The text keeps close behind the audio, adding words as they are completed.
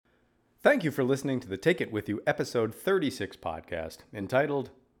Thank you for listening to the Take It With You episode 36 podcast, entitled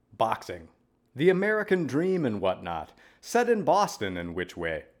Boxing. The American Dream and Whatnot, set in Boston and which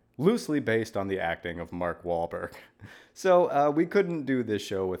way, loosely based on the acting of Mark Wahlberg. So we couldn't do this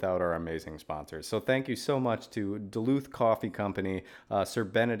show without our amazing sponsors. So thank you so much to Duluth Coffee Company, Sir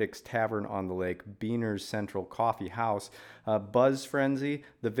Benedict's Tavern on the Lake, Beaner's Central Coffee House, Buzz Frenzy,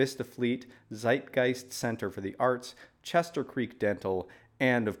 the Vista Fleet, Zeitgeist Center for the Arts, Chester Creek Dental,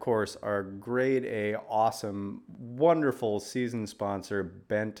 and, of course, our grade A, awesome, wonderful season sponsor,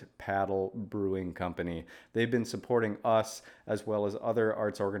 Bent Paddle Brewing Company. They've been supporting us as well as other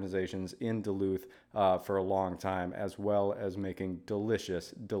arts organizations in Duluth for a long time, as well as making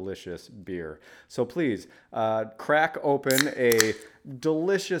delicious, delicious beer. So please, crack open a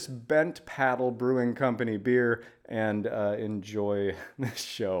delicious Bent Paddle Brewing Company beer and enjoy this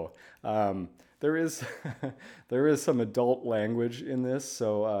show. There is some adult language in this,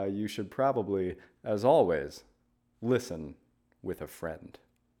 so you should probably, as always, listen with a friend.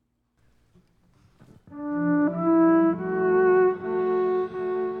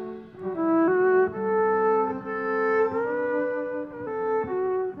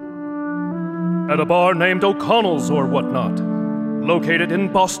 At a bar named O'Connell's or whatnot, located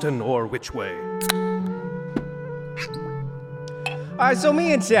in Boston or which way. All right, so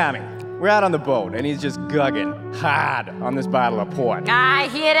me and Tammy, we're out on the boat, and he's just gugging hard on this bottle of port. I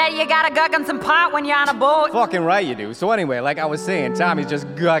hear that you gotta gug on some pot when you're on a boat. Fucking right you do. So anyway, like I was saying, Tommy's just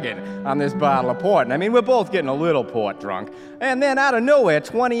gugging on this bottle of port. And I mean, we're both getting a little port drunk. And then out of nowhere,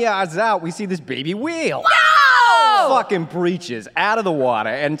 20 yards out, we see this baby whale. No! Fucking breaches out of the water,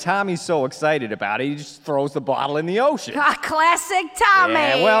 and Tommy's so excited about it, he just throws the bottle in the ocean. Classic Tommy.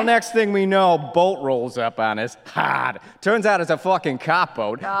 Yeah, well, next thing we know, boat rolls up on us hard. Turns out it's a fucking cop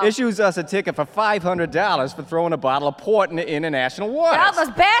boat. Oh. Issues us a ticket for $500 for throwing a bottle of port into international waters. Oh,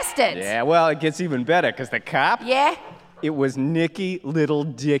 those bastards. Yeah, well, it gets even better, because the cop, Yeah? it was Nicky Little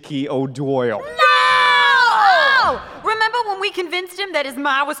Dicky O'Doyle. No! Remember when we convinced him that his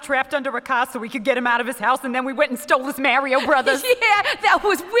ma was trapped under a car so we could get him out of his house, and then we went and stole his Mario Brothers? Yeah, that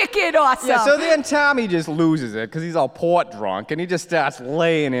was wicked awesome. Yeah, so then Tommy just loses it, because he's all port drunk, and he just starts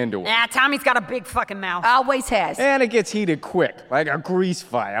laying into it. Nah, Tommy's got a big fucking mouth. Always has. And it gets heated quick, like a grease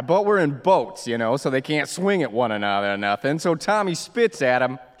fire. But we're in boats, you know, so they can't swing at one another or nothing. So Tommy spits at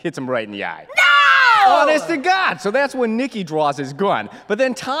him, hits him right in the eye. No! Honest to God. So that's when Nicky draws his gun. But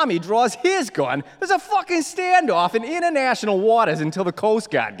then Tommy draws his gun. There's a fucking standoff in international waters until the Coast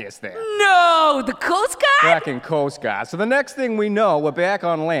Guard gets there. No! The Coast Guard? Fucking Coast Guard. So the next thing we know, we're back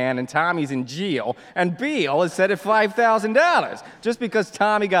on land and Tommy's in jail, and Beale is set at $5,000 just because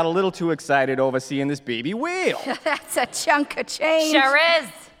Tommy got a little too excited over seeing this baby whale. That's a chunk of change. Sure is.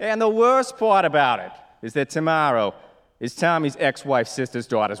 And the worst part about it is that tomorrow is Tommy's ex-wife's sister's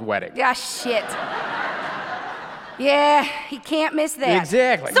daughter's wedding. Ah, shit. Yeah, he can't miss that.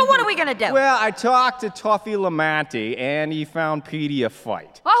 Exactly. So what are we gonna do? Well, I talked to Tuffy Lamonti, and he found Petey a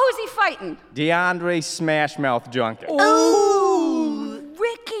fight. Oh, who's he fighting? DeAndre Smashmouth Junkin. Ooh,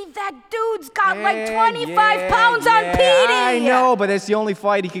 Ricky, that dude's got like 25 pounds on Petey. I know, but it's the only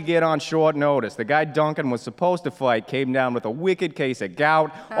fight he could get on short notice. The guy Duncan was supposed to fight came down with a wicked case of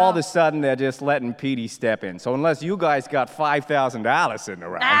gout. All of a sudden, they're just letting Petey step in. So unless you guys got $5,000 sitting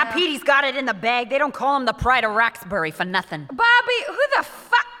around. Petey's got it in the bag. They don't call him the Pride of Roxbury for nothing. Bobby, who the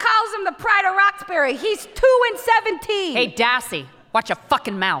fuck calls him the Pride of Roxbury? He's 2-17. Hey, Darcy, watch your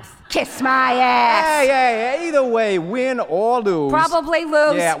fucking mouth. Kiss my ass. Hey, either way, win or lose. Probably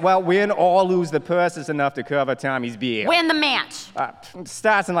lose. Yeah, well, win or lose, the purse is enough to cover Tommy's bill. Win the match.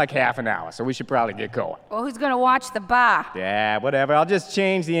 Starts in like half an hour, so we should probably get going. Well, who's gonna watch the bar? Yeah, whatever. I'll just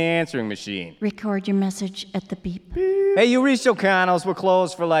change the answering machine. Record your message at the beep. Hey, you reached O'Connell's. We're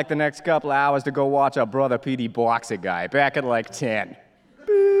closed for like the next couple hours to go watch our brother Petey box a guy. Back at like 10.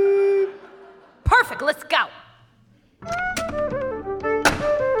 Perfect, let's go.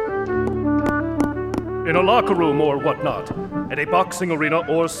 In a locker room or whatnot, at a boxing arena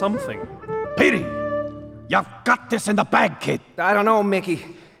or something. Petey, you've got this in the bag, kid. I don't know, Mickey.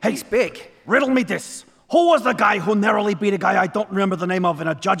 He's big. Riddle me this. Who was the guy who narrowly beat a guy I don't remember the name of in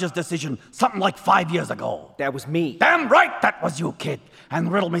a judge's decision something like 5 years ago? That was me. Damn right that was you, kid. And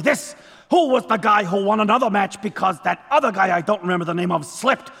riddle me this. Who was the guy who won another match because that other guy I don't remember the name of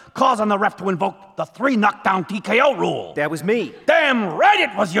slipped, causing the ref to invoke the 3 knockdown TKO rule? That was me. Damn right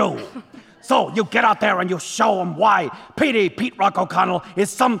it was you. So you get out there and you show them why Pete Rock O'Connell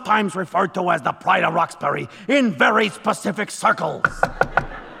is sometimes referred to as the Pride of Roxbury in very specific circles.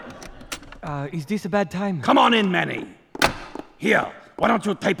 Is this a bad time? Come on in, Manny. Here, why don't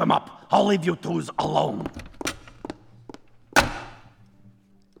you tape him up? I'll leave you twos alone.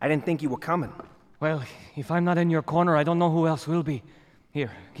 I didn't think you were coming. Well, if I'm not in your corner, I don't know who else will be.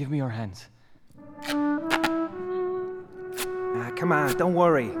 Here, give me your hands. Come on, don't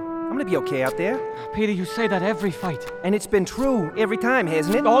worry. I'm gonna be okay out there. Petey, you say that every fight. And it's been true every time,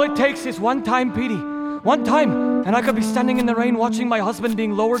 hasn't it? All it takes is one time, Petey. One time, and I could be standing in the rain watching my husband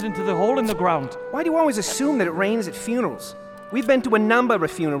being lowered into the hole in the ground. Why do you always assume that it rains at funerals? We've been to a number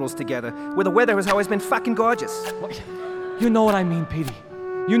of funerals together, where the weather has always been fucking gorgeous. You know what I mean, Petey.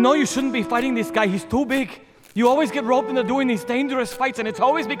 You know you shouldn't be fighting this guy. He's too big. You always get roped into doing these dangerous fights, and it's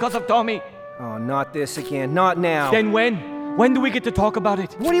always because of Tommy. Oh, not this again. Not now. Then when? When do we get to talk about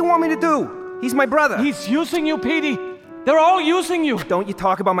it? What do you want me to do? He's my brother. He's using you, Petey. They're all using you. Don't you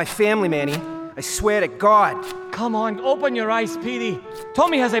talk about my family, Manny. I swear to God. Come on, open your eyes, Petey.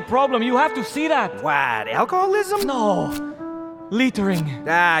 Tommy has a problem. You have to see that. What, alcoholism? No. Littering.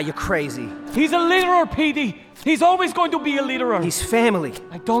 Ah, you're crazy. He's a litterer, Petey. He's always going to be a litterer. He's family.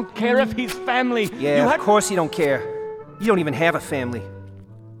 I don't care if he's family. Yeah, of course you don't care. You don't even have a family.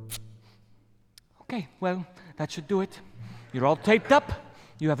 Okay, well, that should do it. You're all taped up.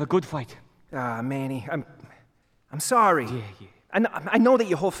 You have a good fight. Ah, Manny, I'm sorry. Yeah. I know that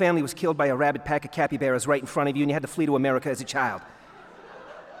your whole family was killed by a rabid pack of capybaras right in front of you and you had to flee to America as a child.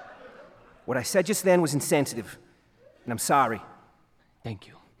 What I said just then was insensitive, and I'm sorry. Thank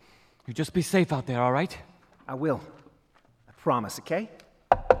you. You just be safe out there, all right? I will. I promise, okay?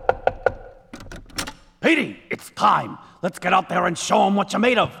 Petey, it's time. Let's get out there and show him what you're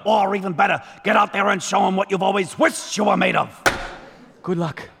made of. Or even better, get out there and show him what you've always wished you were made of. Good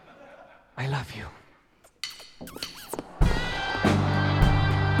luck. I love you.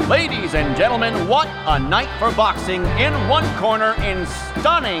 Ladies and gentlemen, what a night for boxing. In one corner, in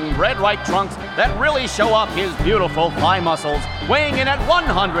stunning red right trunks that really show off his beautiful thigh muscles, weighing in at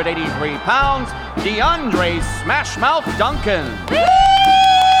 183 pounds, DeAndre Smashmouth Duncan.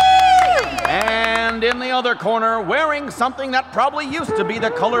 And in the other corner, wearing something that probably used to be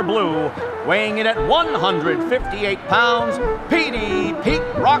the color blue, weighing in at 158 pounds, Pete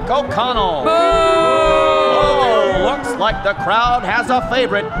Rock O'Connell. Oh, looks like the crowd has a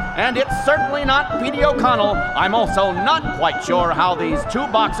favorite, and it's certainly not Petey O'Connell. I'm also not quite sure how these two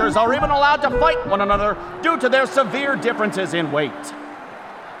boxers are even allowed to fight one another due to their severe differences in weight.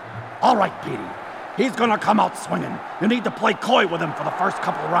 All right, Petey. He's gonna come out swinging. You need to play coy with him for the first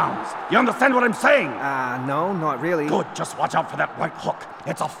couple of rounds. You understand what I'm saying? No, not really. Good, just watch out for that right hook.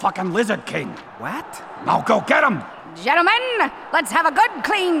 It's a fucking Lizard King. What? Now go get him! Gentlemen, let's have a good,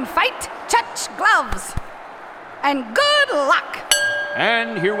 clean fight. Touch gloves. And good luck.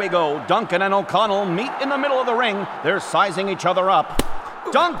 And here we go. Duncan and O'Connell meet in the middle of the ring. They're sizing each other up.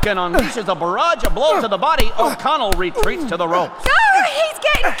 Duncan unleashes a barrage of blows to the body. O'Connell retreats to the ropes. Oh, he's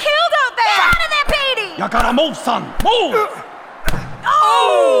getting killed out there. Get out of there, Petey. You gotta move, son. Move!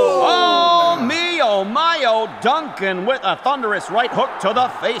 Oh, me, oh, my, oh, Duncan with a thunderous right hook to the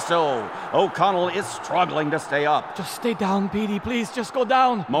face-o. O'Connell is struggling to stay up. Just stay down, Petey. Please, just go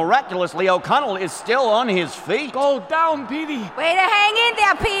down. Miraculously, O'Connell is still on his feet. Go down, Petey. Way to hang in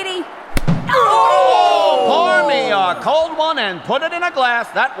there, Petey. Oh, pour me a cold one and put it in a glass.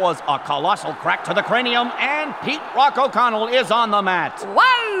 That was a colossal crack to the cranium, and Pete Rock O'Connell is on the mat.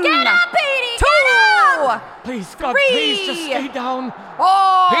 1. Get up, Petey. 2. Please, God, 3. please, just stay down. 4.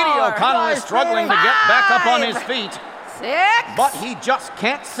 Petey O'Connell is struggling to get back up on his feet, 6. but he just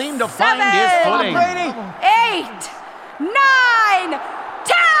can't seem to find 7. his footing. 8. 9.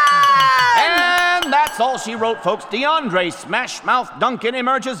 10. And that's all she wrote, folks. DeAndre Smashmouth Duncan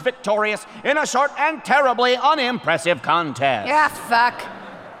emerges victorious in a short and terribly unimpressive contest. Yeah, fuck.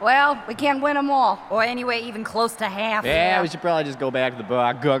 Well, we can't win them all. Or anyway, even close to half. Yeah, we should probably just go back to the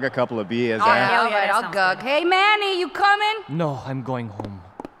bar, gug a couple of beers. All right, hell yeah, that I'll sounds gug. good. Hey, Manny, you coming? No, I'm going home.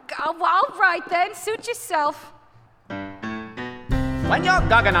 Oh, all right then. Suit yourself. When you're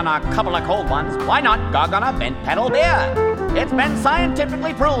gugging on a couple of cold ones, why not gug on a bent pedal beer? It's been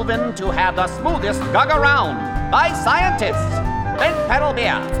scientifically proven to have the smoothest gug around by scientists. Bent pedal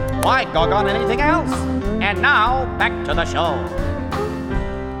beer. Why gug on anything else? And now, back to the show.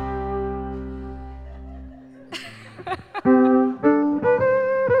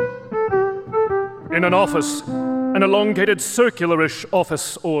 In an office, an elongated circular-ish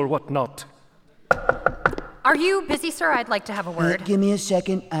office or whatnot. Are you busy, sir? I'd like to have a word. Give me a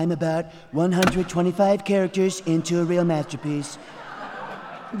second. I'm about 125 characters into a real masterpiece.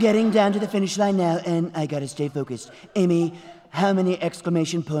 Getting down to the finish line now, and I gotta stay focused. Amy, how many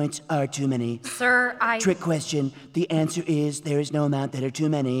exclamation points are too many? Sir, Trick question. The answer is there is no amount that are too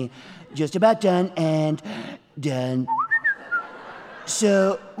many. Just about done and done.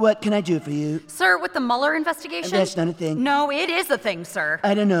 So, what can I do for you? Sir, with the Mueller investigation? That's not a thing. No, it is a thing, sir.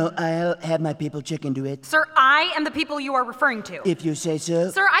 I don't know. I'll have my people check into it. Sir, I am the people you are referring to. If you say so.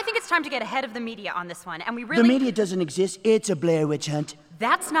 Sir, I think it's time to get ahead of the media on this one, and we really... The media doesn't exist. It's a Blair Witch Hunt.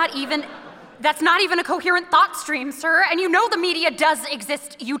 That's not even a coherent thought stream, sir. And you know the media does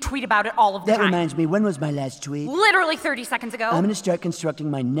exist. You tweet about it all of the That time. reminds me, when was my last tweet? Literally 30 seconds ago. I'm gonna start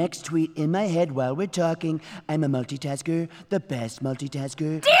constructing my next tweet in my head while we're talking. I'm a multitasker, the best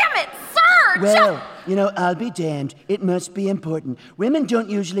multitasker. Damn it, sir! Well, you know, I'll be damned. It must be important. Women don't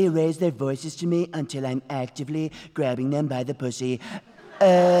usually raise their voices to me until I'm actively grabbing them by the pussy.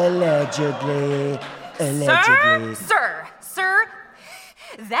 Allegedly. Sir,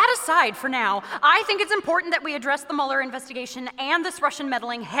 that aside for now, I think it's important that we address the Mueller investigation and this Russian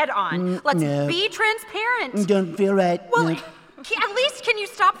meddling head on. Let's be transparent. Don't feel right. Well, No. at least can you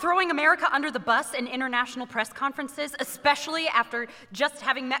stop throwing America under the bus in international press conferences, especially after just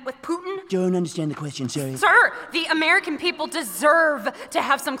having met with Putin? Don't understand the question, sorry. Sir, the American people deserve to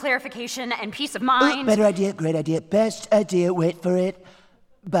have some clarification and peace of Oh, mind. better idea, great idea, best idea, wait for it.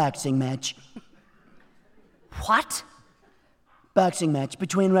 Boxing match. What? Boxing match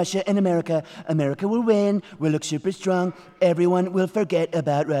between Russia and America. America will win, we'll look super strong, everyone will forget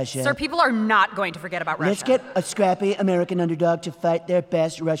about Russia. Sir, people are not going to forget about Russia. Let's get a scrappy American underdog to fight their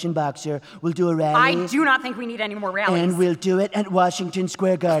best Russian boxer. We'll do a rally. I do not think we need any more rallies. And we'll do it at Washington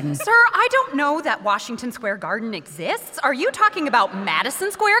Square Garden. Sir, I don't know that Washington Square Garden exists. Are you talking about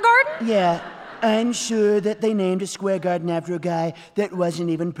Madison Square Garden? Yeah, I'm sure that they named a square garden after a guy that wasn't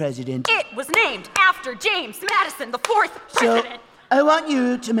even president. It was named after James Madison, the fourth president. So, I want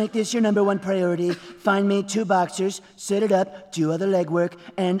you to make this your number one priority. Find me 2 boxers, set it up, do all the legwork,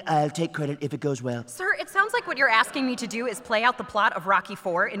 and I'll take credit if it goes well. Sir, it sounds like what you're asking me to do is play out the plot of Rocky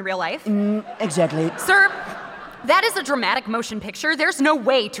IV in real life. Exactly. Sir, that is a dramatic motion picture. There's no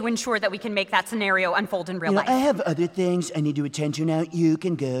way to ensure that we can make that scenario unfold in real life. I have other things I need to attend to now. You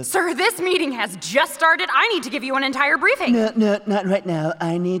can go. Sir, this meeting has just started. I need to give you an entire briefing. No, not right now.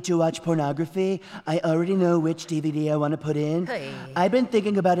 I need to watch pornography. I already know which DVD I want to put in. Hey. I've been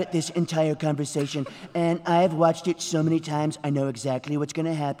thinking about it this entire conversation, and I've watched it so many times, I know exactly what's going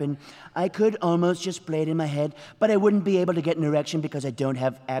to happen. I could almost just play it in my head, but I wouldn't be able to get an erection because I don't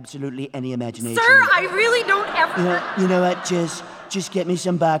have absolutely any imagination. Sir, I really don't ever... You know what? Just get me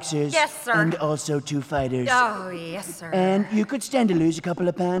some boxers. Yes, sir. And also 2 fighters. Oh, yes, sir. And you could stand to lose a couple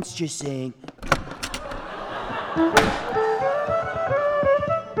of pounds, just saying.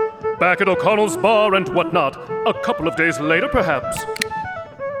 Back at O'Connell's bar and whatnot, a couple of days later, perhaps.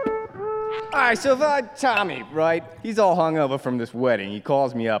 All right, so Tommy, right? He's all hungover from this wedding. He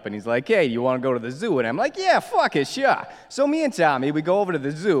calls me up and he's like, hey, you want to go to the zoo? And I'm like, yeah, fuck it, sure. So me and Tommy, we go over to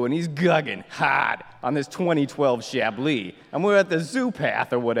the zoo and he's gugging hard on this 2012 Chablis. And we're at the zoo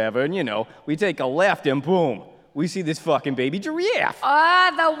path or whatever, and we take a left and boom, we see this fucking baby giraffe.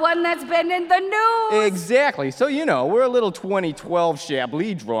 The one that's been in the news. Exactly. So, we're a little 2012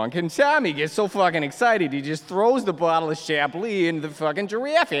 Chablis drunk, and Tommy gets so fucking excited, he just throws the bottle of Chablis into the fucking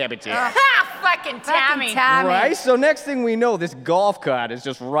giraffe habitat. Fucking Tommy. Right? So next thing we know, this golf cart is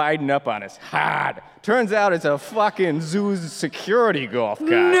just riding up on us hard. Turns out it's a fucking zoo's security golf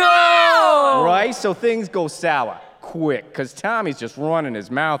cart. No! Right? So things go sour quick, because Tommy's just running his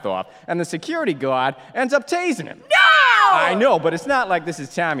mouth off, and the security guard ends up tasing him. No! I know, but it's not like this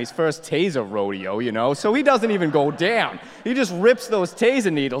is Tommy's first taser rodeo, so he doesn't even go down. He just rips those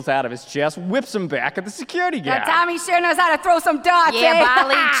taser needles out of his chest, whips them back at the security guard. Tommy sure knows how to throw some darts,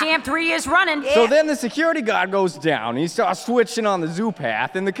 Bali, Champ 3 is running. So then the security guard goes down, he starts switching on the zoo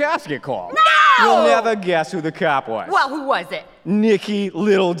path, and the cops get called. No! You'll never guess who the cop was. Well, who was it? Nicky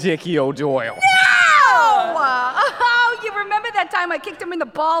Little Dicky O'Doyle. Oh, you remember that time I kicked him in the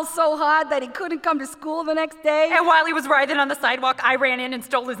balls so hard that he couldn't come to school the next day? And while he was writhing on the sidewalk, I ran in and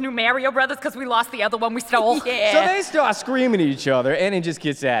stole his new Mario Brothers because we lost the other one we stole. So they start screaming at each other, and it just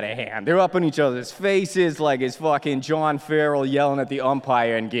gets out of hand. They're up in each other's faces like it's fucking John Farrell yelling at the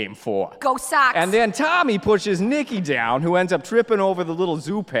umpire in Game 4. Go Sox! And then Tommy pushes Nicky down, who ends up tripping over the little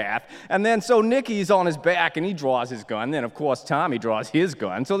zoo path. And then so Nicky's on his back, and he draws his gun. Then, of course, Tommy draws his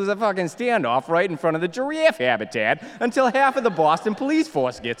gun. So there's a fucking standoff right in front of the giraffe habitat until half of the Boston police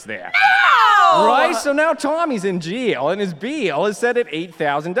force gets there. No! Right? So now Tommy's in jail, and his bail is set at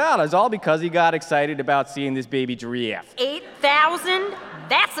 $8,000, all because he got excited about seeing this baby giraffe. $8,000?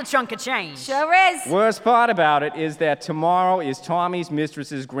 That's a chunk of change. Sure is. Worst part about it is that tomorrow is Tommy's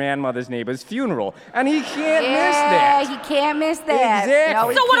mistress's grandmother's neighbor's funeral, and he can't miss that. Yeah, he can't miss that. Exactly. No,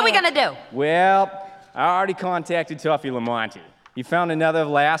 he So what are we can't. gonna do? Well, I already contacted Tuffy Lamonti. He found another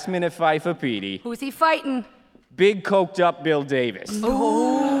last-minute fight for Petey. Who's he fighting? Big coked up Bill Davis.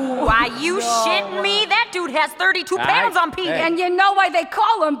 Ooh, are you shitting me? That dude has 32 pounds on Petey. And you know why they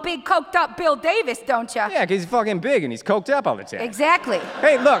call him Big Coked Up Bill Davis, don't you? Yeah, 'cause he's fucking big and he's coked up all the time. Exactly.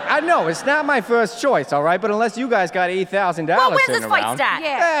 Hey, look, I know it's not my first choice, all right? But unless you guys got $8,000 Well, when's sitting this fight around, start?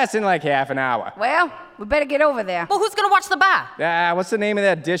 Yeah. That's in like half an hour. Well, we better get over there. Well, who's gonna watch the bar? What's the name of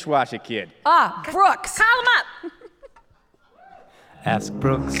that dishwasher kid? Brooks. Call him up. Ask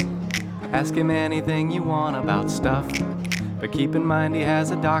Brooks. Ask him anything you want about stuff. But keep in mind he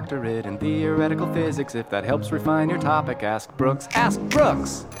has a doctorate in theoretical physics. If that helps refine your topic, ask Brooks. Ask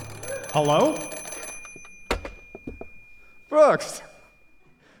Brooks! Hello? Brooks!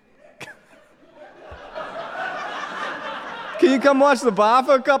 Can you come watch the bar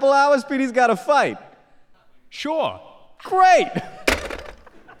for a couple hours? Petey's got a fight. Sure. Great!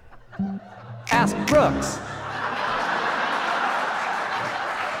 Ask Brooks!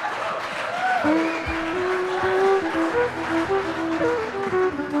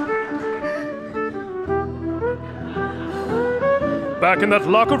 Back in that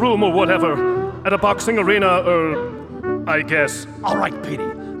locker room or whatever, at a boxing arena, I guess. All right, Petey,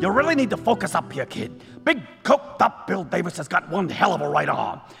 you really need to focus up here, kid. Big coked up Bill Davis has got one hell of a right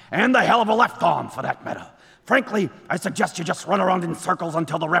arm, and the hell of a left arm, for that matter. Frankly, I suggest you just run around in circles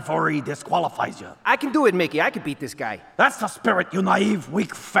until the referee disqualifies you. I can do it, Mickey. I can beat this guy. That's the spirit, you naive,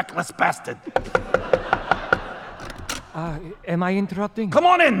 weak, feckless bastard. Am I interrupting? Come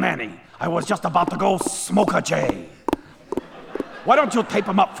on in, Manny. I was just about to go smoke a J. Why don't you tape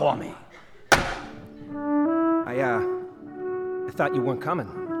him up for me? I thought you weren't coming.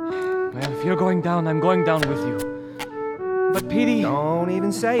 Well, if you're going down, I'm going down with you. But Petey... Don't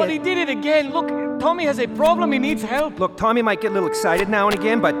even say it. But he did it again. Look, Tommy has a problem. He needs help. Look, Tommy might get a little excited now and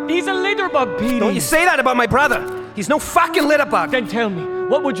again, but... He's a litterbug, Petey. Don't you say that about my brother. He's no fucking litterbug. Then tell me,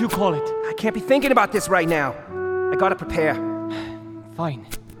 what would you call it? I can't be thinking about this right now. I gotta prepare. Fine.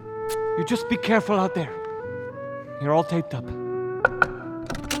 You just be careful out there. You're all taped up.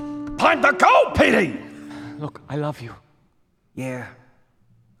 Time to go, Petey! Look, I love you. Yeah,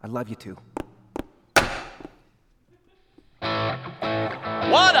 I love you too.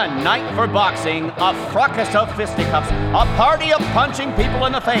 What a night for boxing, a fracas of fisticuffs, a party of punching people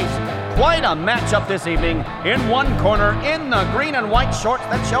in the face. Quite a matchup this evening. In one corner, in the green and white shorts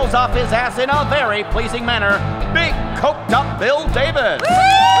that shows off his ass in a very pleasing manner, big coked up Bill Davis.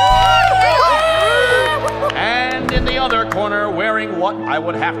 And in the other corner, wearing what I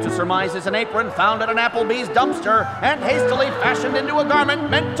would have to surmise is an apron found at an Applebee's dumpster and hastily fashioned into a garment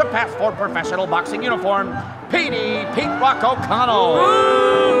meant to pass for professional boxing uniform, Petey Pete Rock O'Connell.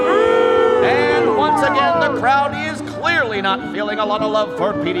 And once again, the crowd is clearly not feeling a lot of love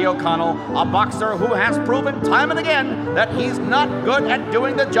for Petey O'Connell, a boxer who has proven time and again that he's not good at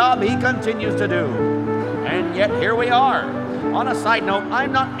doing the job he continues to do. And yet here we are. On a side note,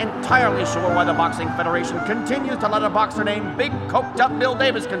 I'm not entirely sure why the Boxing Federation continues to let a boxer named Big Coked Up Bill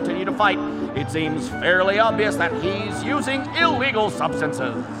Davis continue to fight. It seems fairly obvious that he's using illegal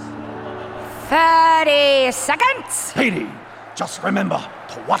substances. 30 seconds. Petey, just remember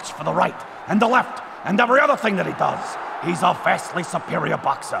to watch for the right and the left and every other thing that he does. He's a vastly superior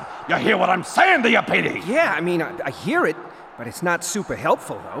boxer. You hear what I'm saying to you, Petey? Yeah, I mean, I hear it, but it's not super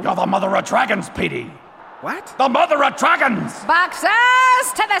helpful, though. You're the mother of dragons, Petey. What? The mother of dragons!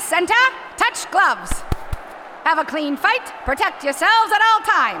 Boxers to the center, touch gloves. Have a clean fight, protect yourselves at all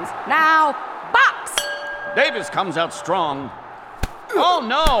times. Now, box! Davis comes out strong. Oh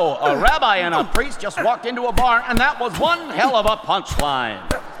no, a rabbi and a priest just walked into a bar, and that was one hell of a punchline.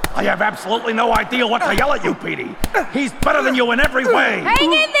 I have absolutely no idea what to yell at you, Petey. He's better than you in every way.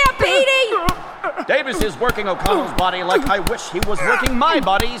 Hang in there, Petey! Davis is working O'Connell's body like I wish he was working my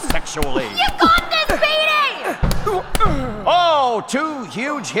body sexually. You got this, Petey! Oh, 2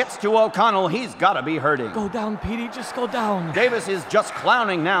 huge hits to O'Connell. He's got to be hurting. Go down, Petey. Just go down. Davis is just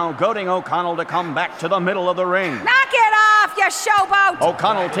clowning now, goading O'Connell to come back to the middle of the ring. Knock it off, you showboat!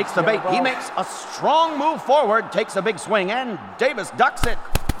 O'Connell takes the bait. He makes a strong move forward, takes a big swing, and Davis ducks it.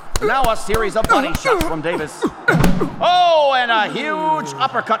 Now a series of body shots from Davis. Oh, and a huge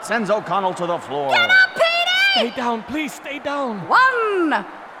uppercut sends O'Connell to the floor. Get up, Petey! Stay down, please. Stay down. 1,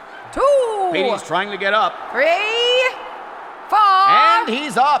 2. Petey's trying to get up. 3, 4. And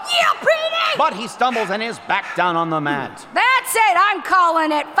he's up. Yeah, Petey! But he stumbles and is back down on the mat. That's it. I'm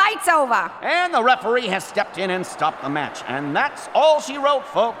calling it. Fight's over. And the referee has stepped in and stopped the match. And that's all she wrote,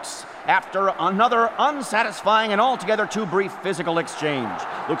 folks. After another unsatisfying and altogether too brief physical exchange.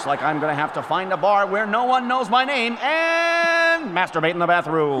 Looks like I'm going to have to find a bar where no one knows my name and masturbate in the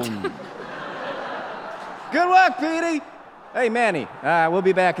bathroom. Good work, Petey. Hey, Manny, we'll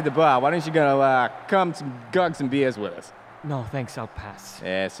be back at the bar. Why don't you go come gug some beers with us? No, thanks, I'll pass.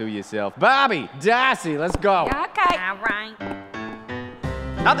 Yeah, sue yourself. Bobby, Darcy, let's go. Okay. All right.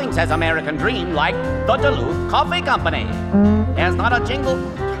 Nothing says American Dream like the Duluth Coffee Company. There's not a jingle.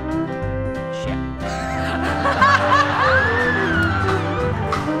 Shit.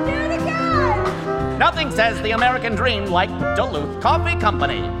 Do it again. Nothing says the American Dream like Duluth Coffee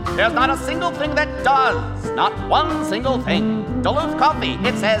Company. There's not a single thing that does. Not one single thing. Duluth Coffee,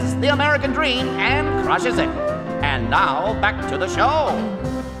 it says the American Dream and crushes it. And now, back to the show.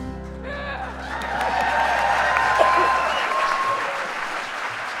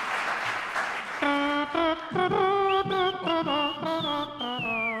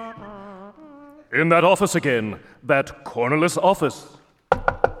 In that office again, that cornerless office.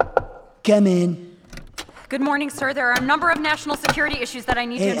 Come in. Good morning, sir. There are a number of national security issues that I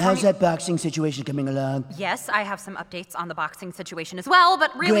need to Hey, inform how's you. that boxing situation coming along? Yes, I have some updates on the boxing situation as well,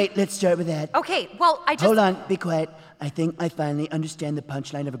 but really... Great, let's start with that. Okay, well, I just... Hold on, be quiet. I think I finally understand the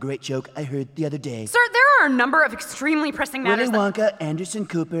punchline of a great joke I heard the other day. Sir, there are a number of extremely pressing matters Willy Wonka, Anderson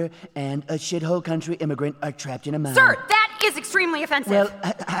Cooper, and a shithole country immigrant are trapped in a mine. Sir, that is extremely offensive. Well,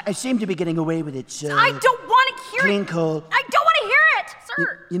 I seem to be getting away with it, so... I don't want to hear Clean it. coal. I don't want to hear it,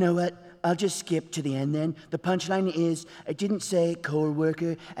 sir. You know what? I'll just skip to the end then. The punchline is, I didn't say coal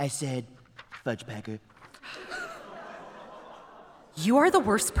worker, I said fudge packer. You are the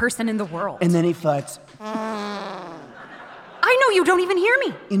worst person in the world. And then he farts. I know you don't even hear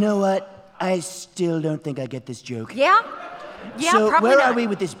me. You know what? I still don't think I get this joke. Yeah? Yeah, so probably where not. are we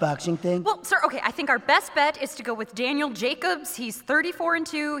with this boxing thing? Well, sir, okay, I think our best bet is to go with Daniel Jacobs. He's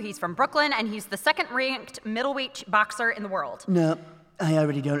 34-2, he's from Brooklyn, and he's the second-ranked middleweight boxer in the world. No, I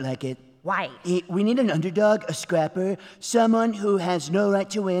already don't like it. Why? We need an underdog, a scrapper, someone who has no right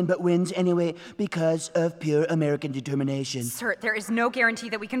to win but wins anyway because of pure American determination. Sir, there is no guarantee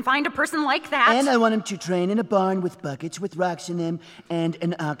that we can find a person like that. And I want him to train in a barn with buckets with rocks in them and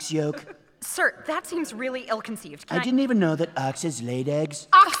an ox yoke. Sir, that seems really ill-conceived. I didn't even know that oxes laid eggs.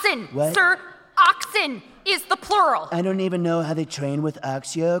 Oxen! What? Sir, oxen is the plural. I don't even know how they train with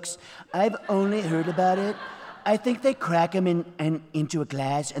ox yokes. I've only heard about it. I think they crack them into a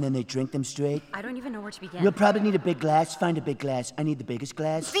glass and then they drink them straight. I don't even know where to begin. We'll probably need a big glass. Find a big glass. I need the biggest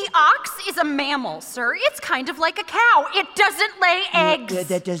glass. The ox is a mammal, sir. It's kind of like a cow. It doesn't lay eggs.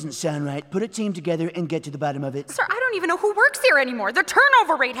 That doesn't sound right. Put a team together and get to the bottom of it. Sir, I don't even know who works here anymore. The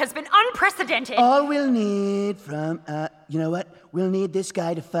turnover rate has been unprecedented. All we'll need from, you know what? We'll need this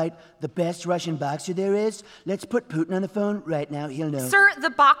guy to fight the best Russian boxer there is. Let's put Putin on the phone right now. He'll know. Sir, the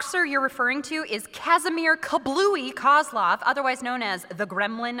boxer you're referring to is Kazimir Kablooey Kozlov, otherwise known as the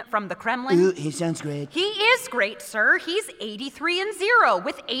Gremlin from the Kremlin. Ooh, he sounds great. He is great, sir. He's 83-0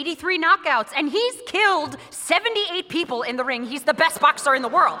 with 83 knockouts, and he's killed 78 people in the ring. He's the best boxer in the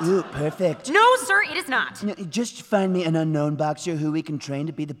world. Ooh, perfect. No, sir, it is not. No, just find me an unknown boxer who we can train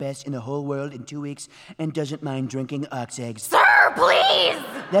to be the best in the whole world in 2 weeks and doesn't mind drinking ox eggs. Sir, please!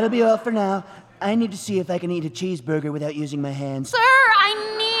 That'll be all for now. I need to see if I can eat a cheeseburger without using my hands. Sir,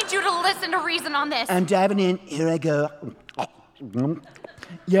 I need you to listen to reason on this. I'm diving in. Here I go.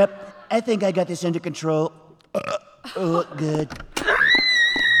 Yep, I think I got this under control. Oh, good.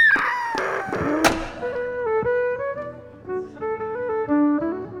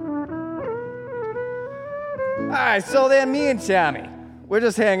 All right, so then me and Tommy, we're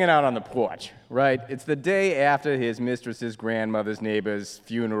just hanging out on the porch, right? It's the day after his mistress's grandmother's neighbor's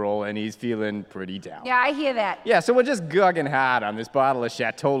funeral, and he's feeling pretty down. Yeah, I hear that. Yeah, so we're just gugging hard on this bottle of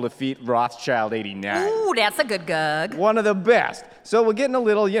Chateau Lafite Rothschild 89. Ooh, that's a good gug. One of the best. So we're getting a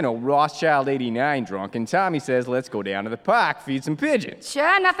little, Rothschild 89 drunk, and Tommy says, let's go down to the park, feed some pigeons.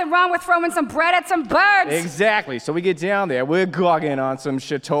 Sure, nothing wrong with throwing some bread at some birds. Exactly. So we get down there, we're gogging on some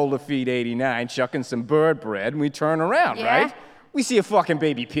Chateau Lafite 89, chucking some bird bread, and we turn around, Yeah? right? We see a fucking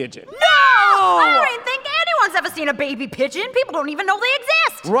baby pigeon. No! I don't even think anyone's ever seen a baby pigeon. People don't even know they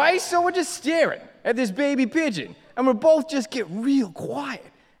exist. Right? So we're just staring at this baby pigeon, and we're both just get real quiet.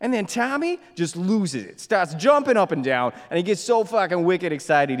 And then Tommy just loses it, starts jumping up and down, and he gets so fucking wicked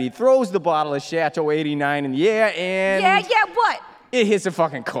excited, he throws the bottle of Chateau 89 in the air, and... Yeah, what? It hits a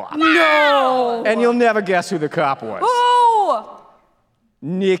fucking cop. No! And you'll never guess who the cop was. Who?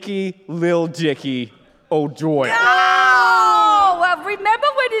 Nicky Lil Dicky O'Doyle. Oh! Remember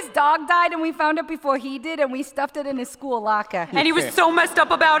when his dog died and we found it before he did and we stuffed it in his school locker. And he was so messed up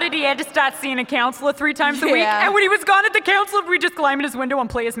about it, he had to start seeing a counselor 3 times a week. And when he was gone at the counselor, we'd just climb in his window and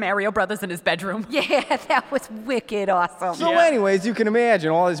play as Mario Brothers in his bedroom. Yeah, that was wicked awesome. So anyways, you can imagine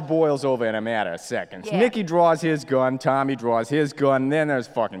all this boils over in a matter of seconds. Yeah. Nicky draws his gun, Tommy draws his gun, and then there's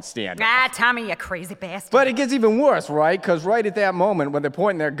fucking stand-up. Ah, Tommy, you crazy bastard. But it gets even worse, right? Because right at that moment, when they're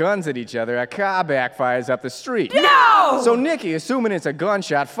pointing their guns at each other, a car backfires up the street. No! So Nicky, assuming it's a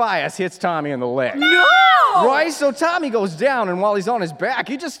gunshot, fires, hits Tommy in the leg. No! Right? So Tommy goes down, and while he's on his back,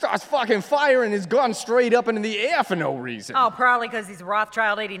 he just starts fucking firing his gun straight up into the air for no reason. Oh, probably because he's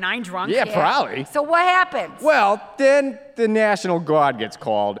Rothschild 89 drunk. Yeah, probably. So what happens? Well, then the National Guard gets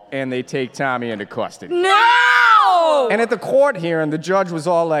called, and they take Tommy into custody. No! And at the court hearing, the judge was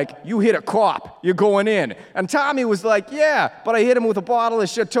all like, "You hit a cop, you're going in." And Tommy was like, "Yeah, but I hit him with a bottle of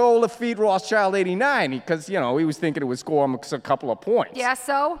Chateau Lafite Rothschild 89, because, you know, he was thinking it would score him a couple of points." Yeah,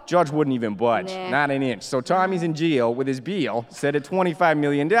 so? Judge wouldn't even budge, not an inch. So Tommy's in jail with his bail set at $25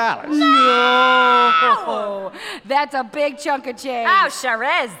 million. No! That's a big chunk of change. Oh, sure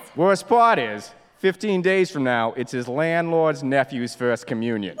is. Worst part is, 15 days from now, it's his landlord's nephew's first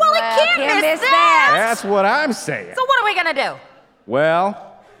communion. Well, it can't miss that. That's what I'm saying. So what are we gonna do?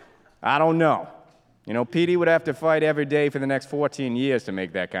 Well, I don't know. You know, Petey would have to fight every day for the next 14 years to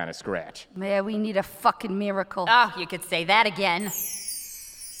make that kind of scratch. Man, we need a fucking miracle. Oh, you could say that again.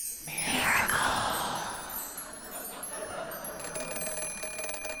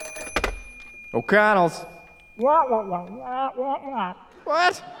 O'Connell's.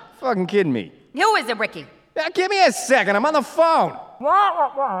 What? Fucking kidding me. Who is it, Ricky? Yeah, give me a second. I'm on the phone.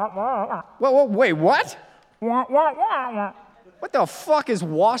 Wait, what? What the fuck is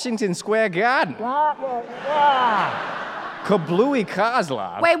Washington Square Garden? Kablooey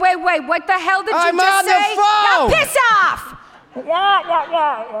Kozlov. Wait. What the hell did you I'm just on say? the phone! Now piss off!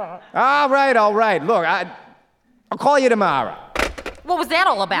 All right. Look, I'll call you tomorrow. What was that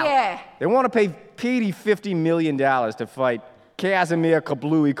all about? Yeah. They want to pay Petey $50 million to fight Casimir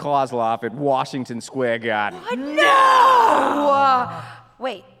Kablooey Kozlov at Washington Square Garden. What? No!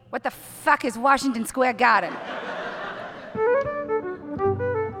 Wait, what the fuck is Washington Square Garden?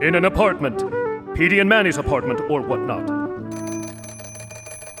 In an apartment. Petey and Manny's apartment or whatnot.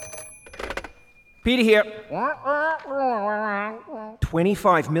 Petey here.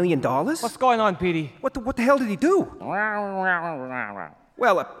 $25 million? What's going on, Petey? What the hell did he do?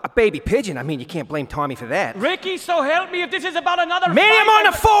 Well, a baby pigeon. I mean, you can't blame Tommy for that. Ricky, so help me if this is about another Manny, fight. I'm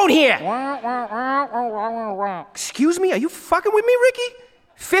on the phone here! Excuse me? Are you fucking with me, Ricky?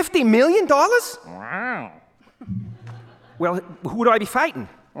 $50 million? Well, who would I be fighting?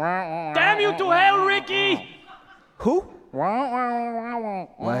 Damn you to hell, Ricky! Who?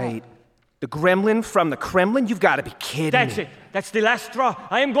 Wait. The gremlin from the Kremlin? You've got to be kidding That's me. it. That's the last straw.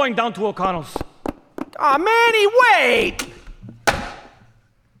 I am going down to O'Connell's. Aw, Manny, wait!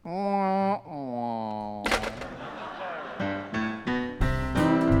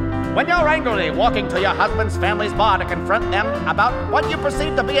 When you're angrily walking to your husband's family's bar to confront them about what you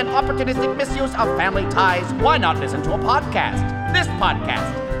perceive to be an opportunistic misuse of family ties, why not listen to a podcast? This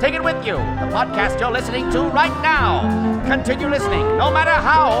podcast. Take it with you, the podcast you're listening to right now. Continue listening, no matter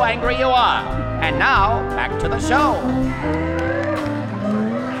how angry you are. And now, back to the show.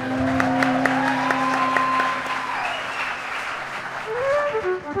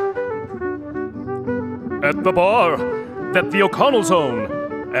 At the bar that the O'Connells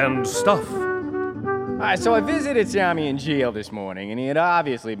own and stuff. All right, so I visited Tommy in jail this morning, and he had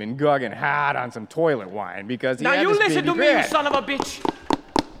obviously been gugging hard on some toilet wine because he Now had you this listen baby to me, you bed. son of a bitch!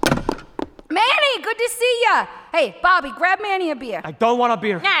 Manny, good to see ya. Hey, Bobby, grab Manny a beer. I don't want a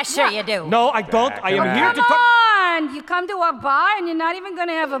beer. Nah, sure you do. No, I don't. I am here to Come talk. on, you come to a bar and you're not even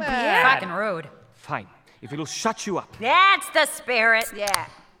gonna have a beer? Fucking rude. Fine. If it'll shut you up. That's the spirit.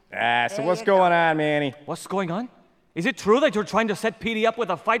 Yeah. So what's going on, Manny? What's going on? Is it true that you're trying to set Petey up with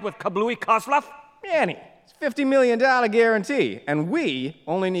a fight with Kablooey Kozlov? Manny, it's a $50 million guarantee, and we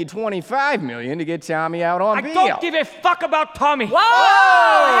only need $25 million to get Tommy out on bail. I don't give a fuck about Tommy. Whoa!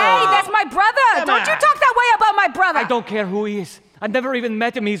 Hey, that's my brother. Don't you talk that way about my brother. I don't care who he is. I've never even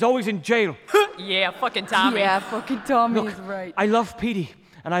met him. He's always in jail. Yeah, fucking Tommy. Yeah, fucking Tommy Look, is right. I love Petey,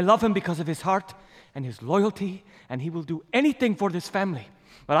 and I love him because of his heart and his loyalty, and he will do anything for this family.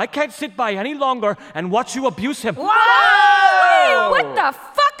 But I can't sit by any longer and watch you abuse him. Whoa! Wait, what the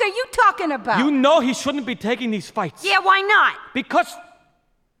fuck are you talking about? You know he shouldn't be taking these fights. Yeah, why not? Because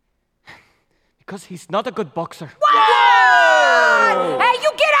he's not a good boxer. Whoa! Hey,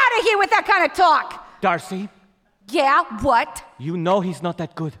 you get out of here with that kind of talk. Darcy, Yeah, what? you know he's not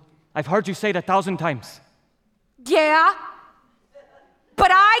that good. I've heard you say it 1,000 times. Yeah? But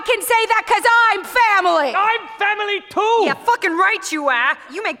I can say that because I'm family. I'm family too. Yeah, fucking right you are.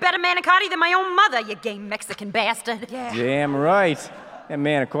 You make better manicotti than my own mother, you gay Mexican bastard. Yeah. Damn right. That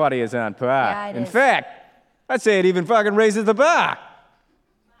manicotti is on par. Yeah, it In is. fact, I'd say it even fucking raises the bar.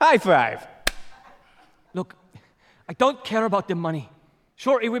 High five. Look, I don't care about the money.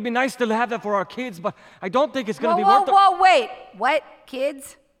 Sure, it would be nice to have that for our kids, but I don't think it's gonna be worth it. Whoa, wait. What,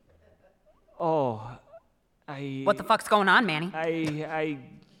 kids? Oh, What the fuck's going on, Manny?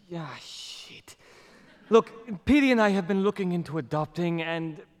 Shit. Look, Petey and I have been looking into adopting,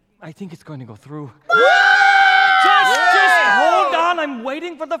 and I think it's going to go through. Just hold on. I'm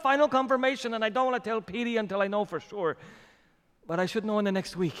waiting for the final confirmation, and I don't want to tell Petey until I know for sure. But I should know in the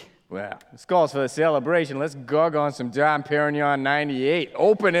next week. Well, this calls for the celebration. Let's gug on some Dom Perignon 98.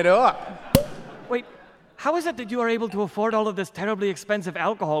 Open it up. Wait, how is it that you are able to afford all of this terribly expensive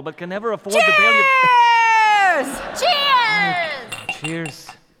alcohol but can never afford to bail your... Cheers! Cheers.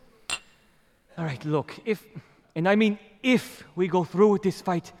 All right, look, if we go through with this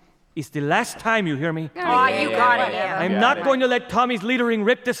fight, it's the last time, you hear me? Oh, you got it. I'm not going to let Tommy's leadering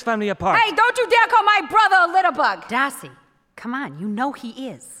rip this family apart. Hey, don't you dare call my brother a litterbug. Darcy, come on, you know he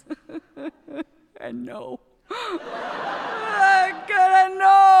is. I know. I'm gonna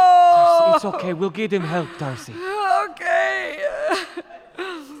know. It's okay, we'll get him help, Darcy. Okay.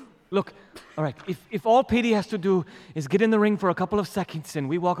 Look, all right, if all Petey has to do is get in the ring for a couple of seconds and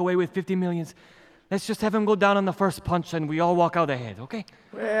we walk away with 50 millions, let's just have him go down on the first punch and we all walk out ahead, okay?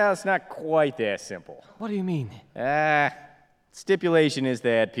 Well, it's not quite that simple. What do you mean? Stipulation is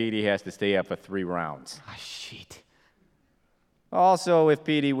that Petey has to stay up for 3 rounds. Ah, shit. Also, if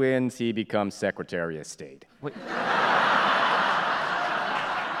Petey wins, he becomes Secretary of State. Wait.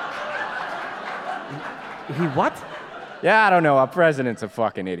 He what? Yeah, I don't know. Our president's a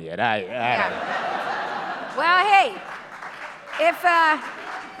fucking idiot. I Well, hey, yeah,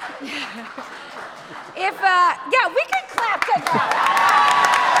 we can clap to that.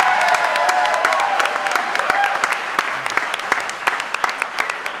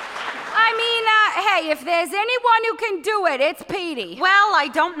 Hey, if there's anyone who can do it, it's Petey. Well, I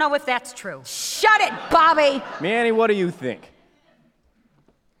don't know if that's true. Shut it, Bobby. Manny, what do you think?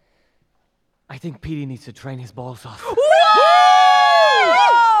 I think Petey needs to train his balls off. Whoa!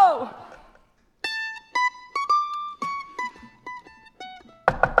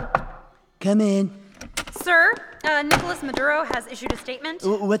 Come in. Sir, Nicolas Maduro has issued a statement.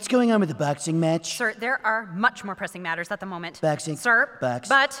 What's going on with the boxing match? Sir, there are much more pressing matters at the moment. Boxing. Sir, Box.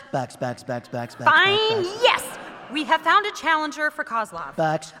 but... Box. Fine, yes! We have found a challenger for Kozlov.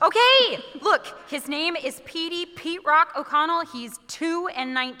 Box. Okay, look, his name is Pete Rock O'Connell. He's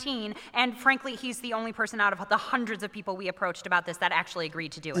 2-19, and frankly, he's the only person out of the hundreds of people we approached about this that actually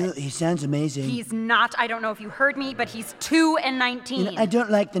agreed to do it. He sounds amazing. He's not, I don't know if you heard me, but he's 2-19. You know, I don't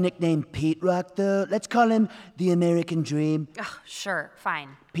like the nickname Pete Rock, though. Let's call him the American Dream. Sure,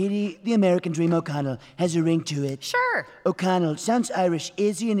 fine. Petey, the American Dream O'Connell, has a ring to it. Sure. O'Connell sounds Irish.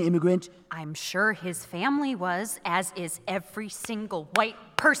 Is he an immigrant? I'm sure his family was, as is every single white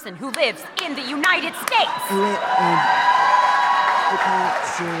person who lives in the United States.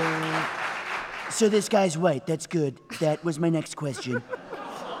 Okay, so this guy's white. That's good. That was my next question.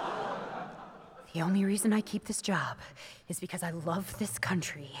 The only reason I keep this job is because I love this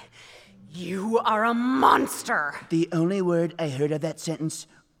country. You are a monster. The only word I heard of that sentence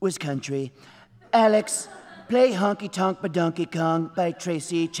was country. Alex, play Honky Tonk Donkey Kong by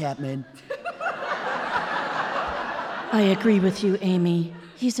Tracy Chapman. I agree with you, Amy.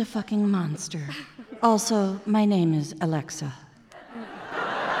 He's a fucking monster. Also, my name is Alexa.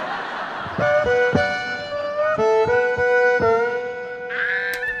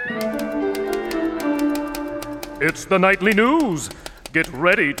 It's the nightly news. Get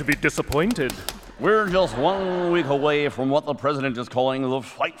ready to be disappointed. We're just 1 week away from what the president is calling the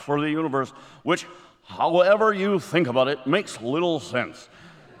fight for the universe, which, however you think about it, makes little sense.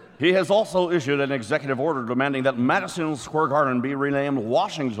 He has also issued an executive order demanding that Madison Square Garden be renamed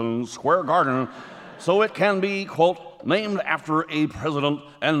Washington Square Garden so it can be, quote, named after a president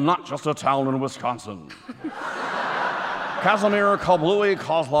and not just a town in Wisconsin. Kazimir Kablooey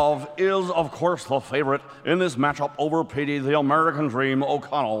Kozlov is, of course, the favorite in this matchup over Petey, the American Dream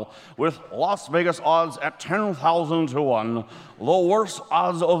O'Connell, with Las Vegas odds at 10,000 to 1, the worst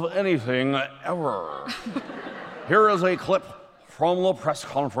odds of anything ever. Here is a clip from the press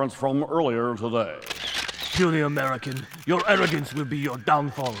conference from earlier today. Purely American, your arrogance will be your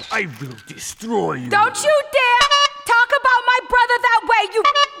downfall. I will destroy you. Don't you dare talk about my brother that way, you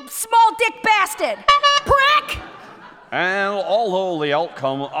small dick bastard! Prick! And although the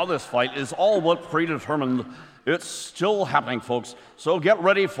outcome of this fight is all but predetermined, It's still happening, folks, so get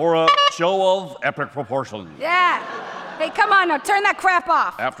ready for a show of epic proportions. Yeah. Hey, come on now, turn that crap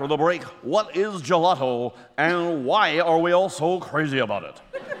off. After the break, what is gelato and why are we all so crazy about it?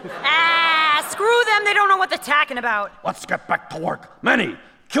 Screw them, they don't know what they're talking about. Let's get back to work. Manny,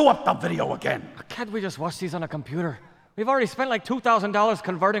 cue up the video again. Can't we just watch these on a computer? We've already spent like $2,000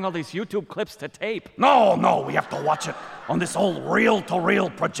 converting all these YouTube clips to tape. No, we have to watch it on this old reel-to-reel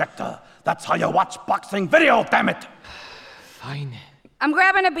projector. That's how you watch boxing video, damn it. Fine. I'm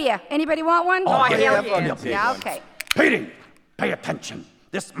grabbing a beer. Anybody want one? Oh, hell yeah. Yeah, okay. Petey, pay attention.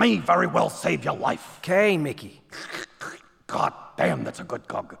 This may very well save your life. Okay, Mickey. God damn, that's a good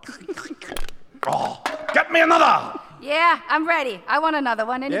gug. Oh, get me another! Yeah, I'm ready. I want another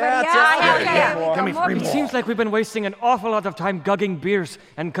one. Anybody else? Yeah. Give me 3 more. It seems like we've been wasting an awful lot of time gugging beers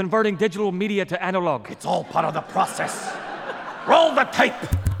and converting digital media to analog. It's all part of the process. Roll the tape!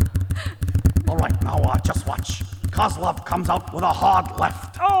 All right, now just watch. Kozlov comes out with a hard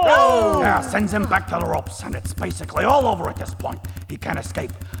left. Oh! Yeah, sends him back to the ropes, and it's basically all over at this point. He can't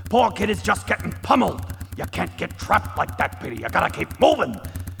escape. Poor kid is just getting pummeled. You can't get trapped like that, Petey. You gotta keep moving.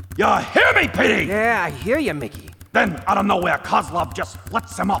 You hear me, Petey? Yeah, I hear you, Mickey. Then, out of nowhere, Kozlov just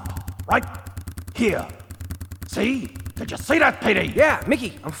lets him up. Right here. See? Did you see that, Petey? Yeah,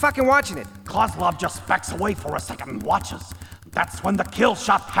 Mickey, I'm fucking watching it. Kozlov just backs away for a second and watches. That's when the kill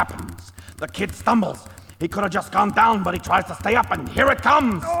shot happens. The kid stumbles. He could have just gone down, but he tries to stay up, and here it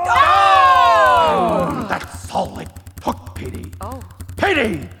comes. Oh! That's all it took, Petey. Oh.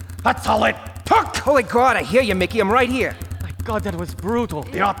 Petey! That's all it took! Holy God, I hear you, Mickey. I'm right here. My God, that was brutal.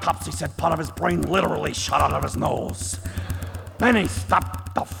 The autopsy said part of his brain literally shot out of his nose. Then he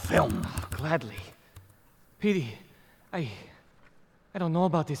stopped the film. Oh, gladly. Petey, I don't know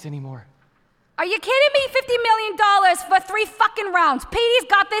about this anymore. Are you kidding me? $50 million for 3 fucking rounds. Petey's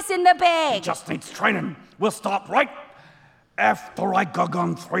got this in the bag. He just needs training. We'll stop right after I gug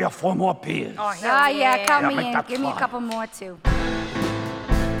on 3 or 4 more beers. Oh, yeah, count me make in. that Give me a fly. couple more, too.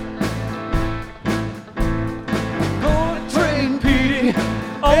 Train Petey,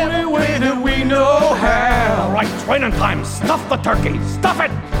 only way that we know how. All right, training time. Stuff the turkey. Stuff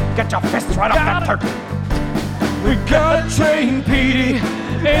it. Get your fists right up that turkey. We gotta train Petey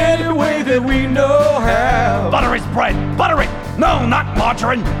any way that we know how. Butter his bread. Butter it. No, not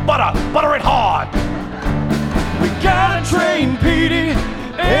margarine. Butter. Butter it hard. We gotta train Petey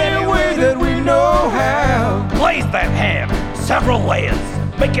any way that we know how. Glaze that ham. Several layers.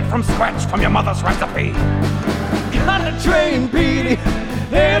 Make it from scratch from your mother's recipe. Gotta train Petey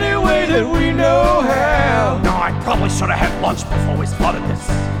any way that we know how. No, I probably should have had lunch before we started this.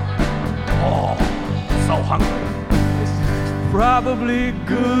 Oh, so hungry. Probably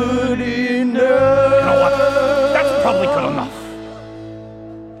good enough. You know what? That's probably good enough.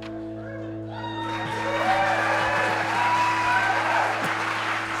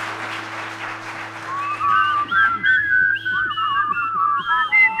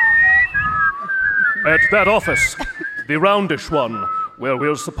 At that office, the roundish one, where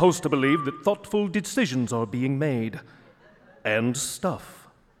we're supposed to believe that thoughtful decisions are being made. And stuff.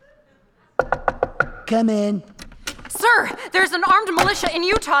 Come in. Sir, there's an armed militia in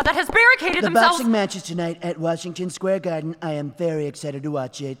Utah that has barricaded The themselves. boxing match is tonight at Washington Square Garden. I am very excited to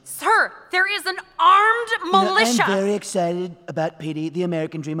watch it. Sir, there is an armed militia. I'm very excited about Petey, the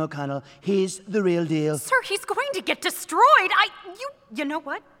American Dream O'Connell. He's the real deal. Sir, he's going to get destroyed. You know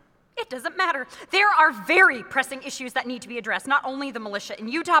what? It doesn't matter. There are very pressing issues that need to be addressed. Not only the militia in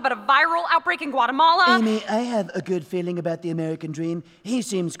Utah, but a viral outbreak in Guatemala. Amy, I have a good feeling about the American Dream. He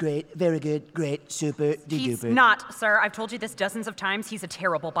seems great, very good, great, super, He's de-duper. not, sir. I've told you this dozens of times. He's a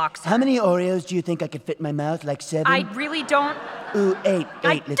terrible boxer. How many Oreos do you think I could fit in my mouth? Like 7? I really don't. Ooh, 8.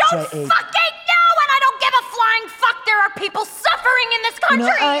 I Let's don't try 8. fucking know, and I don't give a flying fuck. There are people suffering in this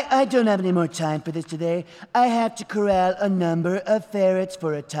country. I don't have any more time for this today. I have to corral a number of ferrets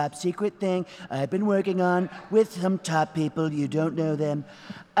for a top secret thing I've been working on with some top people. You don't know them.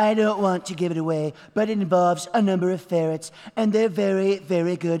 I don't want to give it away, but it involves a number of ferrets, and they're very,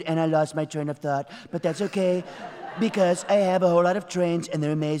 very good, and I lost my train of thought. But that's okay, because I have a whole lot of trains, and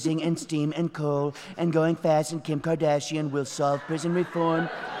they're amazing, and steam, and coal, and going fast, and Kim Kardashian will solve prison reform.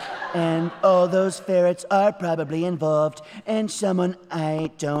 And all those ferrets are probably involved, and someone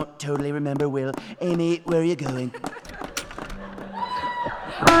I don't totally remember will. Amy, where are you going?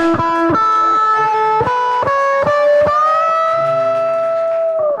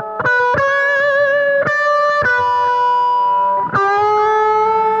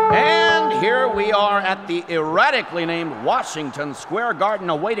 And here we are at the erratically named Washington Square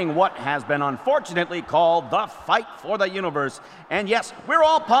Garden, awaiting what has been unfortunately called the fight for the universe. And yes, we're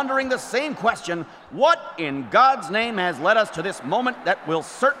all pondering the same question: what in God's name has led us to this moment that will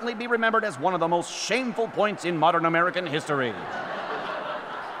certainly be remembered as one of the most shameful points in modern American history?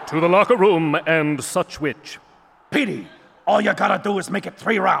 To the locker room and such which. Petey, all you gotta do is make it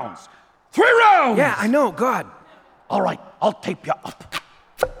 3 rounds. 3 rounds! Yeah, I know, God. All right, I'll tape you up.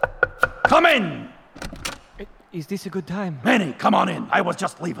 Come in! Is this a good time? Manny, come on in. I was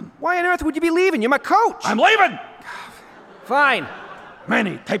just leaving. Why on earth would you be leaving? You're my coach. I'm leaving! Fine.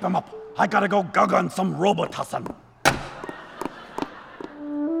 Manny, tape him up. I gotta go gug on some Robitussin.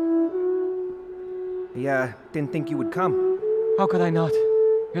 Didn't think you would come. How could I not?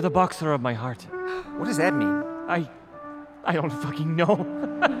 You're the boxer of my heart. What does that mean? I don't fucking know.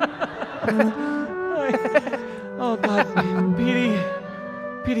 Oh, God.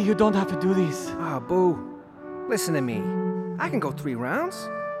 Petey, you don't have to do this. Ah, Boo. Listen to me. I can go 3 rounds.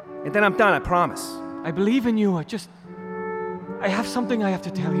 And then I'm done, I promise. I believe in you. I have something I have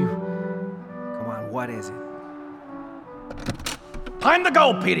to tell you. Come on, what is it? Time to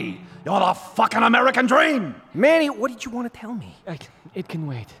go, Petey. You're the fucking American dream. Manny, what did you want to tell me? It can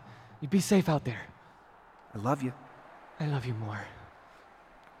wait. You be safe out there. I love you. I love you more.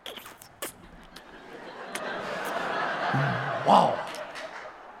 Wow.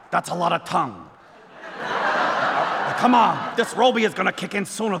 That's a lot of tongue. Come on. This Roby is gonna kick in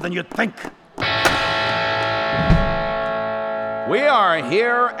sooner than you'd think. We are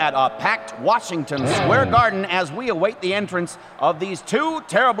here at a packed Washington Square Garden as we await the entrance of these 2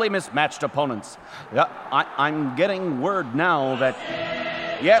 terribly mismatched opponents. I'm getting word now that,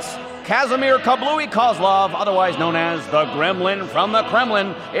 yes, Kazimir Kablooey Kozlov, otherwise known as the Gremlin from the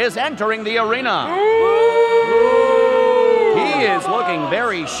Kremlin, is entering the arena. He is looking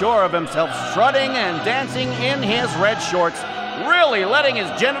very sure of himself, strutting and dancing in his red shorts, really letting his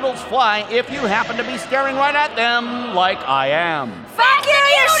genitals fly if you happen to be staring right at them like I am. Fuck you,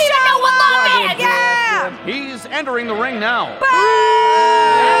 you don't even know what love is! Yeah! He's entering the ring now.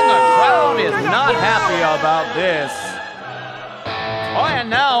 And the crowd is not happy about this. Oh, and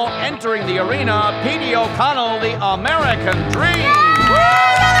now entering the arena, Petey O'Connell, the American Dream.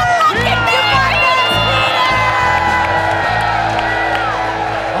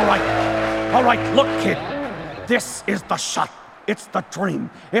 All right, look, kid. This is the shot. It's the dream.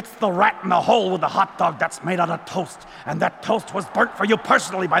 It's the rat in the hole with the hot dog that's made out of toast. And that toast was burnt for you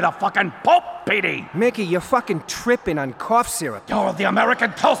personally by the fucking Pope, Petey. Mickey, you're fucking tripping on cough syrup. You're the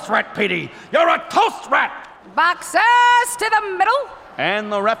American toast rat, Petey. You're a toast rat. Boxers to the middle.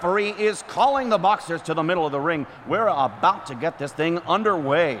 And the referee is calling the boxers to the middle of the ring. We're about to get this thing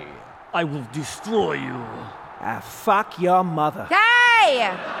underway. I will destroy you. Fuck your mother.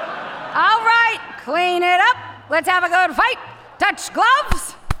 Hey! All right, clean it up. Let's have a good fight. Touch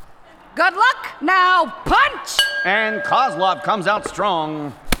gloves. Good luck. Now punch. And Kozlov comes out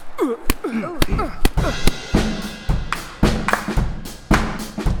strong.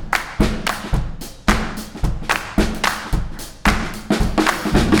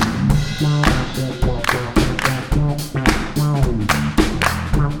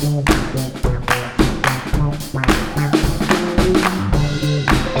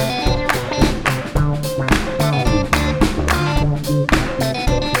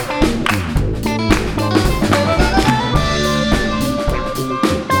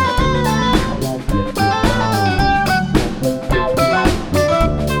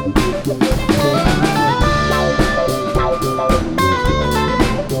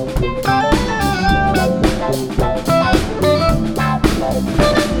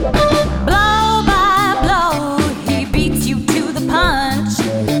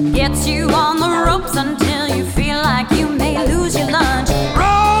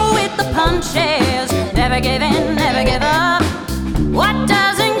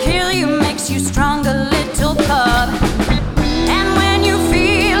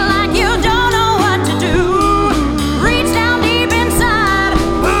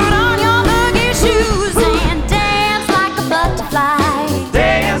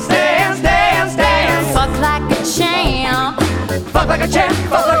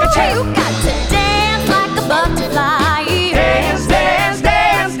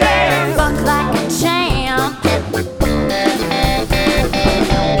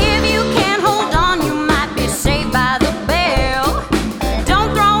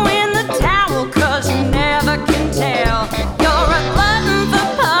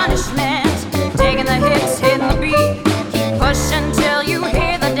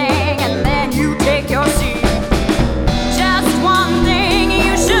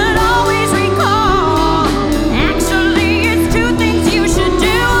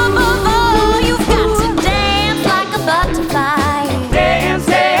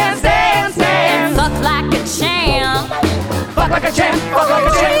 a champ, fuck like a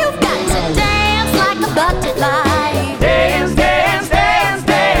champ. You've got to dance like a butterfly. Dance, dance, dance,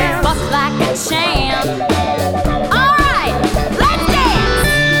 dance. Fuck like a champ. All right, let's dance.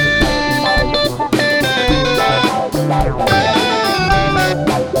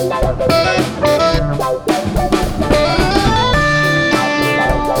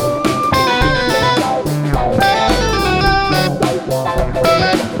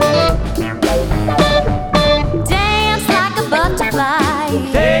 Dance like a butterfly.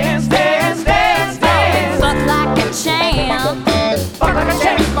 Dance, dance, dance, dance. Fuck like a champ. Fuck like a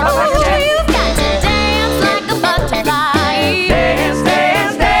champ, fuck like a champ. You've got to dance like a butterfly. Dance,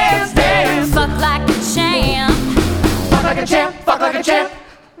 dance, dance, dance. Fuck like a champ. Fuck like a champ, fuck like a champ.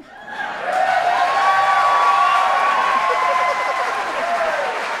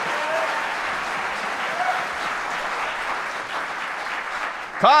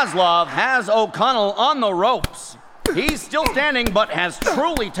 Kozlov has O'Connell on the ropes. He's still standing, but has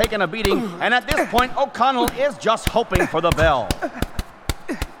truly taken a beating, and at this point, O'Connell is just hoping for the bell.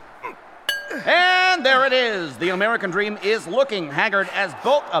 And there it is. The American Dream is looking haggard as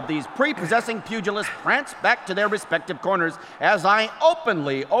both of these prepossessing pugilists prance back to their respective corners as I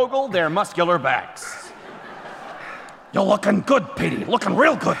openly ogle their muscular backs. You're looking good, Petey. Looking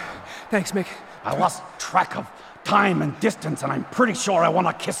real good. Thanks, Mick. I lost track of time and distance, and I'm pretty sure I want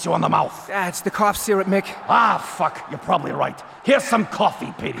to kiss you on the mouth. It's the cough syrup, Mick. Ah, fuck. You're probably right. Here's some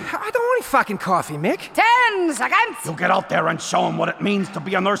coffee, Petey. I don't want any fucking coffee, Mick. 10 seconds. You get out there and show them what it means to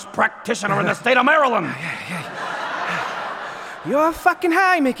be a nurse practitioner in the state of Maryland. You're fucking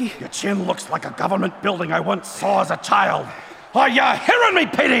high, Mickey. Your chin looks like a government building I once saw as a child. Are you hearing me,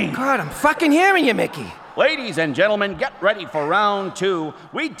 Petey? God, I'm fucking hearing you, Mickey. Ladies and gentlemen, get ready for round two.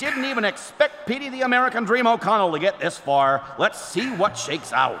 We didn't even expect Petey the American Dream O'Connell to get this far. Let's see what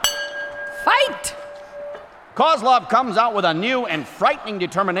shakes out. Fight! Kozlov comes out with a new and frightening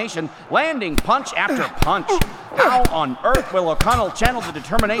determination, landing punch after punch. How on earth will O'Connell channel the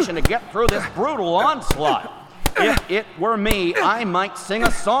determination to get through this brutal onslaught? If it were me, I might sing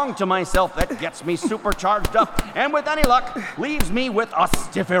a song to myself that gets me supercharged up, and with any luck, leaves me with a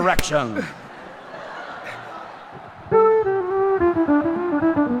stiff erection.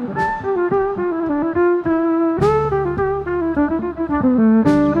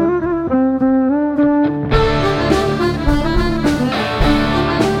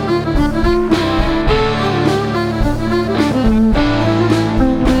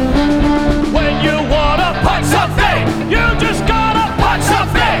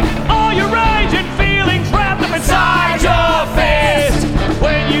 Inside your fist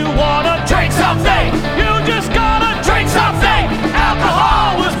when you wanna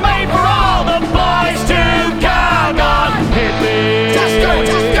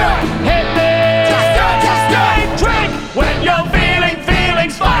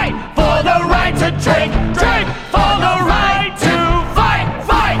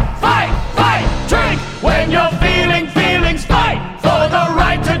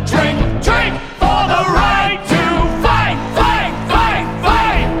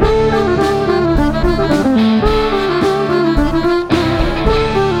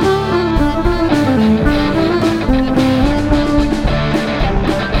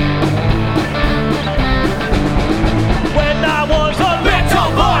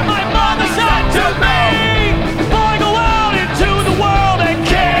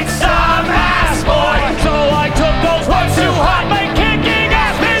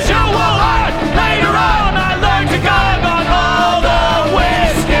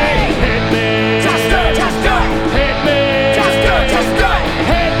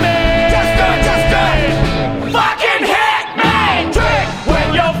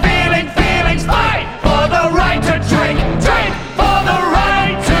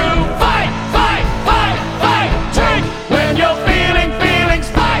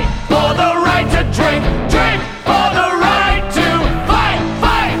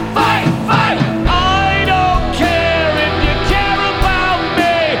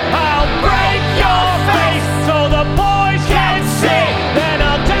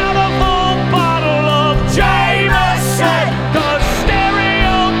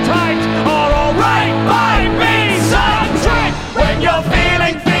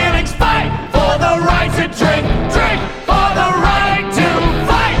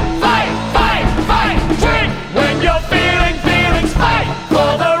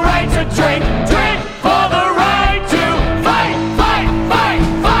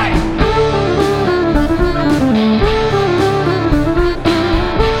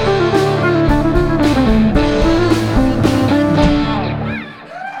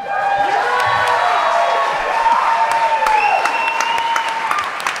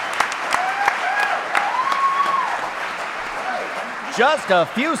Just a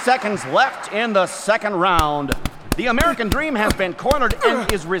few seconds left in the second round. The American Dream has been cornered and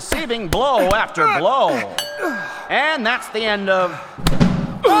is receiving blow after blow. And that's the end of...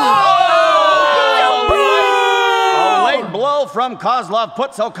 A late blow from Kozlov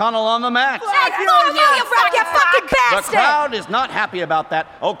puts O'Connell on the mat. You fucking The bastard! crowd is not happy about that.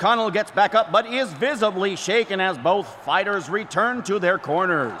 O'Connell gets back up, but is visibly shaken as both fighters return to their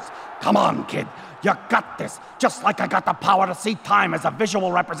corners. Come on, kid. You got this. Just like I got the power to see time as a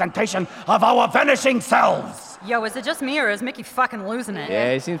visual representation of our vanishing selves. Yo, is it just me or is Mickey fucking losing it?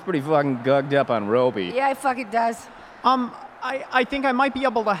 Yeah, he seems pretty fucking gugged up on Roby. Yeah, he fucking does. I think I might be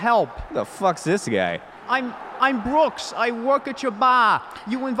able to help. Who the fuck's this guy? I'm Brooks. I work at your bar.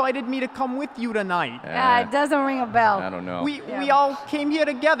 You invited me to come with you tonight. It doesn't ring a bell. I don't know. We all came here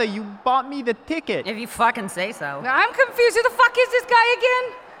together. You bought me the ticket. If you fucking say so. I'm confused. Who the fuck is this guy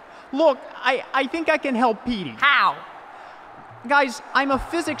again? Look, I think I can help Petey. How? Guys, I'm a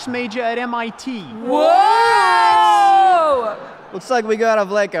physics major at MIT. Whoa! Looks like we got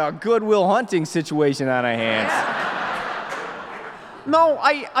like a Goodwill Hunting situation on our hands. No,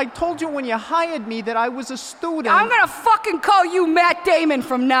 I told you when you hired me that I was a student. I'm gonna fucking call you Matt Damon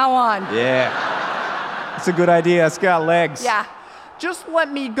from now on. Yeah. It's a good idea. It's got legs. Yeah. Just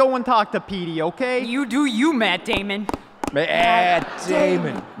let me go and talk to Petey, okay? You do you, Matt Damon. Matt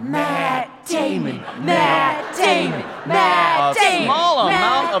Damon. Matt Damon. Matt Damon. Matt A Damon. small Matt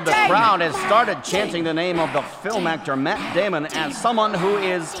amount of the Damon. crowd has started chanting the name of the film actor Matt Damon as someone who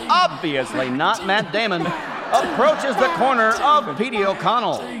is obviously not Matt Damon approaches the corner of Petey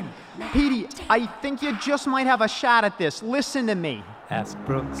O'Connell. Petey, I think you just might have a shot at this. Listen to me. Ask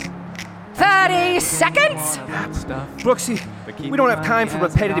Brooks. 30 seconds? Brooksy, we don't have time for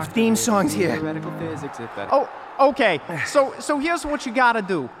repetitive theme songs here. Theoretical physics, if that... Oh, okay. So here's what you gotta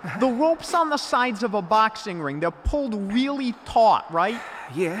do. The ropes on the sides of a boxing ring, they're pulled really taut, right?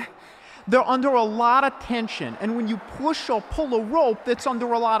 Yeah. They're under a lot of tension, and when you push or pull a rope that's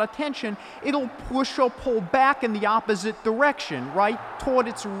under a lot of tension, it'll push or pull back in the opposite direction, right? Toward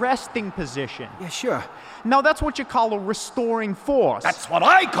its resting position. Yeah, sure. Now that's what you call a restoring force. That's what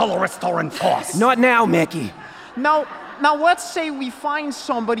I call a restoring force. Not now, Mickey. Now let's say we find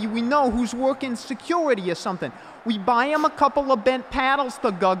somebody we know who's working security or something. We buy him a couple of bent paddles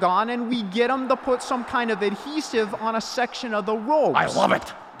to gug on, and we get him to put some kind of adhesive on a section of the ropes. I love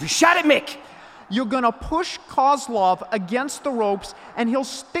it. You shot it, Mick. You're gonna push Kozlov against the ropes, and he'll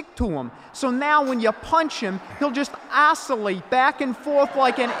stick to them. So now when you punch him, he'll just oscillate back and forth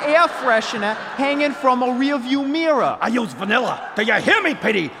like an air freshener hanging from a rearview mirror. I use vanilla. Do you hear me,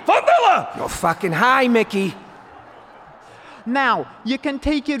 Petey? Vanilla! You're fucking high, Mickey. Now, you can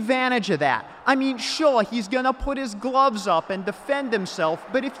take advantage of that. I mean, sure, he's gonna put his gloves up and defend himself,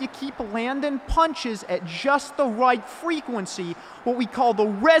 but if you keep landing punches at just the right frequency, what we call the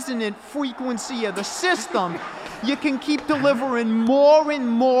resonant frequency of the system, you can keep delivering more and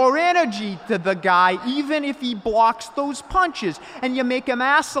more energy to the guy, even if he blocks those punches. And you make him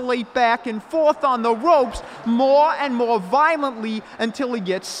oscillate back and forth on the ropes more and more violently until he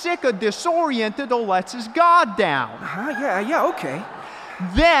gets sick or disoriented or lets his guard down. Yeah, okay.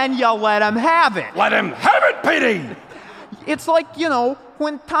 Then you let him have it. Let him have it, Petey! It's like,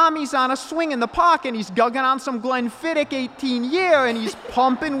 when Tommy's on a swing in the park and he's gugging on some Glenfiddich 18 year and he's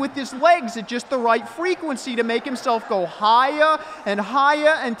pumping with his legs at just the right frequency to make himself go higher and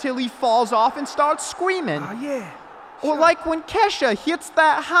higher until he falls off and starts screaming. Oh, yeah. Or like when Kesha hits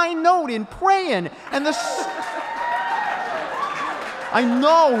that high note in Praying and I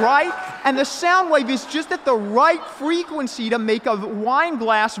know, right? And the sound wave is just at the right frequency to make a wine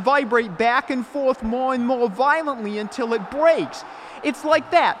glass vibrate back and forth more and more violently until it breaks. It's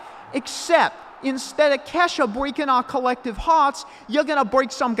like that, except instead of Kesha breaking our collective hearts, you're gonna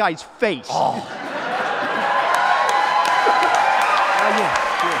break some guy's face. Oh.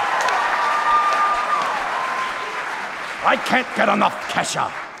 I can't get enough Kesha.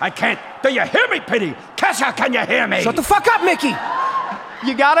 I can't. Do you hear me, Petey? Kesha, can you hear me? Shut the fuck up, Mickey!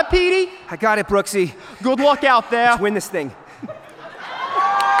 You got it, Petey? I got it, Brooksy. Good luck out there. Let's win this thing.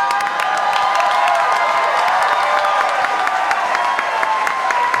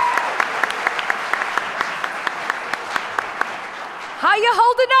 How you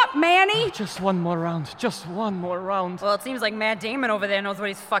holding up, Manny? Just one more round. Just one more round. Well, it seems like Matt Damon over there knows what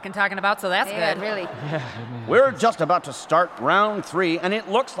he's fucking talking about, so that's Yeah, good. really. We're just about to start round 3, and it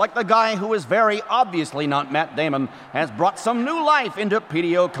looks like the guy who is very obviously not Matt Damon has brought some new life into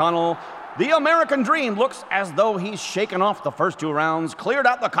Petey O'Connell. The American Dream looks as though he's shaken off the first 2 rounds, cleared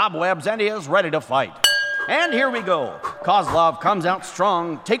out the cobwebs, and is ready to fight. And here we go. Kozlov comes out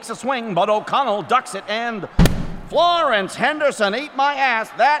strong, takes a swing, but O'Connell ducks it and Florence Henderson, eat my ass.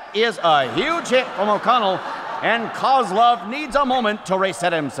 That is a huge hit from O'Connell, and Kozlov needs a moment to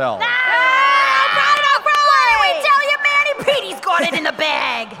reset himself. What did we tell you, Manny? Petey's got it in the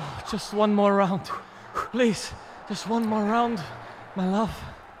bag. Just one more round. Please, just one more round, my love.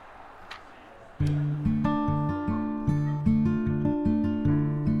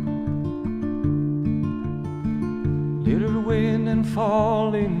 Little wind and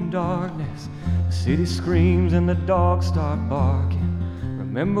falling darkness. The city screams and the dogs start barking.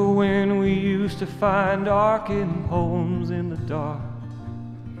 Remember when we used to find arcing poems in the dark?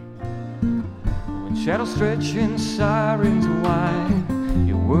 When shadows stretch and sirens whine,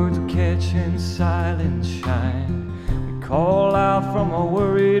 your words will catch and silence shine. We call out from our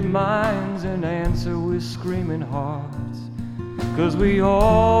worried minds and answer with screaming hearts. 'Cause we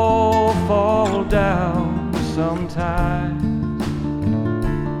all fall down sometimes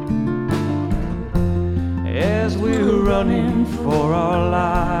as we're running for our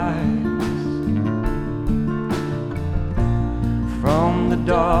lives from the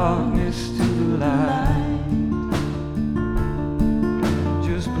darkness to the light.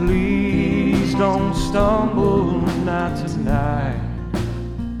 Just please don't stumble, not tonight.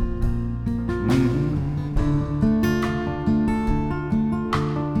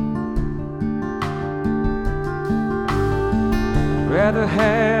 Rather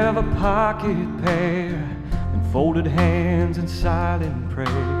have a pocket pair than folded hands and silent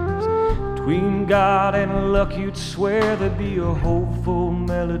prayers. Between God and luck, you'd swear there'd be a hopeful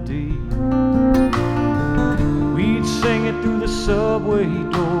melody. We'd sing it through the subway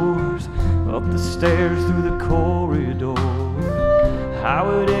doors, up the stairs through the corridor. How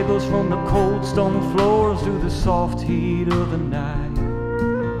it echoes from the cold stone floors to the soft heat of the night,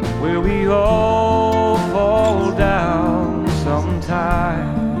 where we all fall down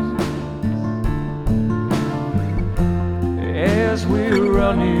sometimes as we're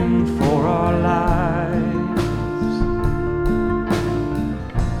running for our lives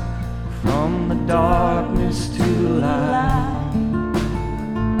from the darkness to the light.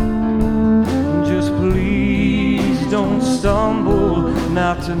 Just please don't stumble,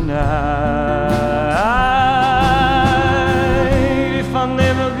 not tonight. If I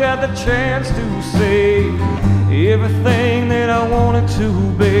never got the chance to say everything that I wanted to,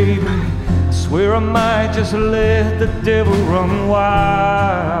 baby, I swear I might just let the devil run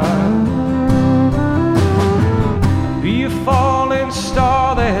wild. Be a falling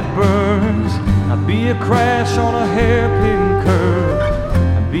star that burns, I'd be a crash on a hairpin curve,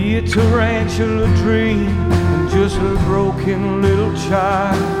 I'd be a tarantula dream and just a broken little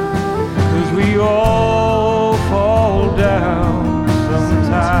child. 'Cause we all fall down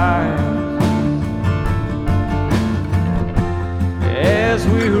sometimes as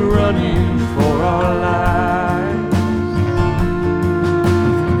we're running for our lives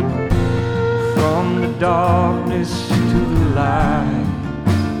from the darkness to the light.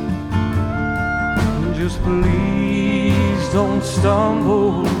 Just please don't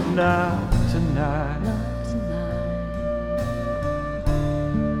stumble, not tonight.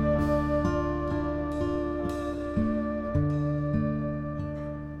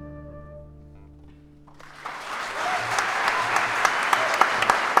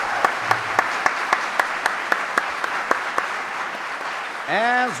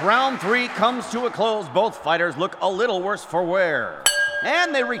 As round 3 comes to a close, both fighters look a little worse for wear,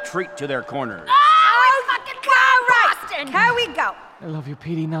 and they retreat to their corners. Oh, fucking Boston! Here we go. I love you,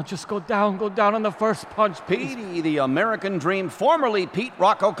 Petey. Now just go down on the first punch, please. Petey, the American Dream, formerly Pete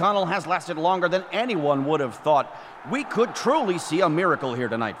Rock O'Connell, has lasted longer than anyone would have thought. We could truly see a miracle here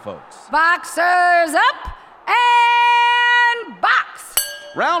tonight, folks. Boxers up and box.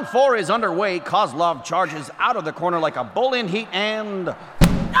 Round 4 is underway. Kozlov charges out of the corner like a bull in heat and...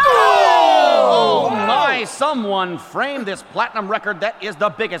 Oh my, someone framed this platinum record. That is the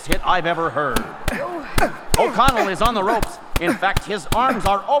biggest hit I've ever heard. O'Connell is on the ropes. In fact, his arms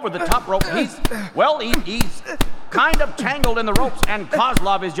are over the top rope. He's kind of tangled in the ropes, and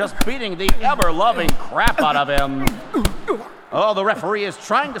Kozlov is just beating the ever-loving crap out of him. Oh, the referee is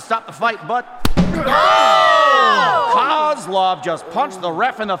trying to stop the fight, but... Kozlov just punched the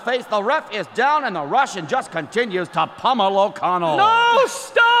ref in the face. The ref is down, and the Russian just continues to pummel O'Connell. No,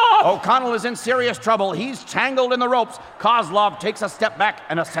 stop! O'Connell is in serious trouble. He's tangled in the ropes. Kozlov takes a step back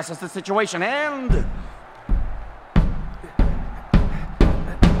and assesses the situation, and...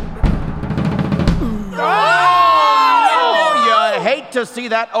 Oh, you hate to see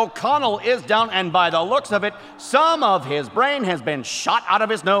that. O'Connell is down, and by the looks of it, some of his brain has been shot out of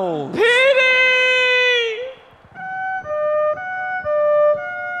his nose. Petey!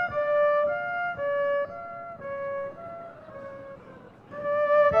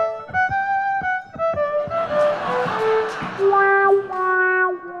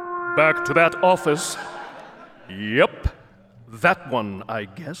 back to that office. Yep, that one, I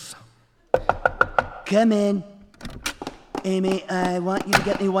guess. Come in. Amy, I want you to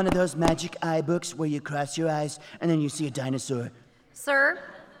get me one of those magic eye books where you cross your eyes and then you see a dinosaur. Sir,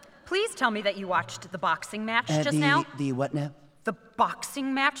 please tell me that you watched the boxing match just now. The what now? The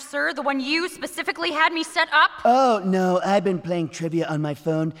boxing match, sir? The one you specifically had me set up? Oh, no, I've been playing trivia on my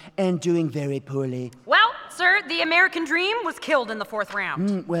phone and doing very poorly. Well, sir, the American Dream was killed in the 4th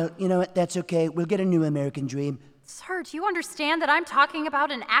round. Well, you know what? That's okay. We'll get a new American Dream. Sir, do you understand that I'm talking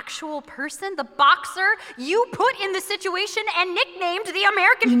about an actual person? The boxer you put in the situation and nicknamed the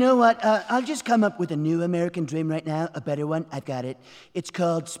American... You know what? I'll just come up with a new American Dream right now. A better one. I've got it. It's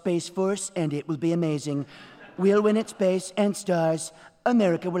called Space Force, and it will be amazing. We'll win at space and stars.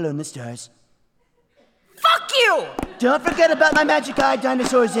 America will own the stars. Fuck you! Don't forget about my magic eye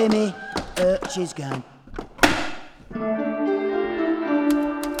dinosaurs, Amy. She's gone.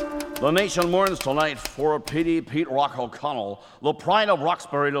 The nation mourns tonight for Petey Pete Rock O'Connell, the pride of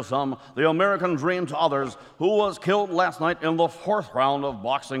Roxbury to some, the American Dream to others, who was killed last night in the 4th round of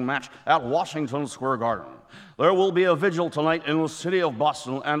boxing match at Washington Square Garden. There will be a vigil tonight in the city of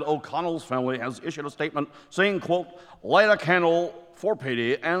Boston, and O'Connell's family has issued a statement saying, quote, light a candle for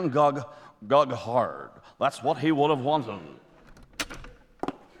Petey and Gug hard. That's what he would have wanted.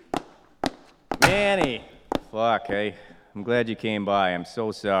 Manny! Fuck, hey. I'm glad you came by. I'm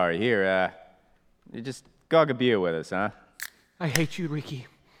so sorry. Here, you just gug a beer with us, huh? I hate you, Ricky.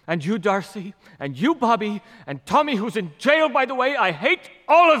 And you, Darcy. And you, Bobby. And Tommy, who's in jail, by the way. I hate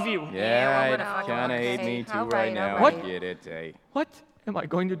all of you. Yeah, I kinda hate me too right now. What? I get it, hey. What am I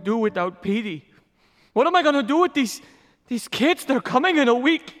going to do without Petey? What am I going to do with these kids? They're coming in a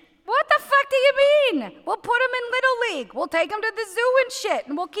week. What the fuck do you mean? We'll put him in Little League. We'll take him to the zoo and shit,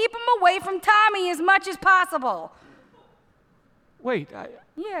 and we'll keep him away from Tommy as much as possible. Wait,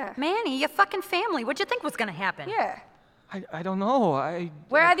 Yeah. Manny, your fucking family. What'd you think was gonna happen? Yeah. I don't know.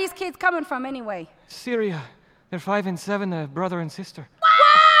 Where are these kids coming from anyway? Syria. They're 5 and 7, a brother and sister.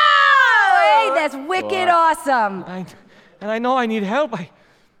 Wow! Hey, that's wicked awesome. And I know I need help.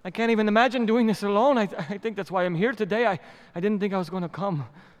 I can't even imagine doing this alone. I think that's why I'm here today. I didn't think I was going to come.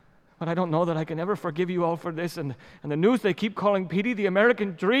 But I don't know that I can ever forgive you all for this. And the news, they keep calling Petey the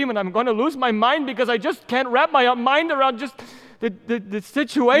American Dream, and I'm going to lose my mind because I just can't wrap my mind around just the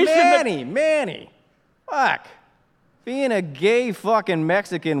situation. Manny! Fuck. Being a gay fucking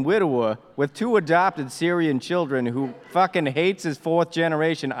Mexican widower with 2 adopted Syrian children who fucking hates his 4th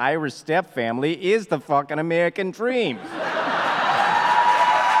generation Irish stepfamily is the fucking American Dream.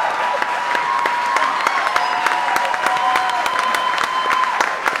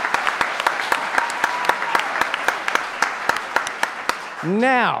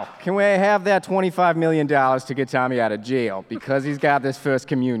 Now, can we have that $25 million to get Tommy out of jail? Because he's got this first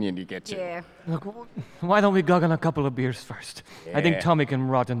communion to get to. Yeah. Look, why don't we gug on a couple of beers first? I think Yeah. Tommy can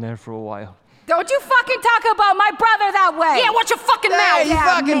rot in there for a while. Don't you fucking talk about my brother that way. Yeah, watch your fucking mouth. Hey,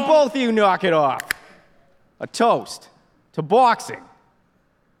 fucking both of you knock it off. A toast to boxing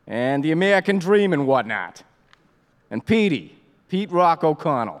and the American Dream and whatnot. And Pete Rock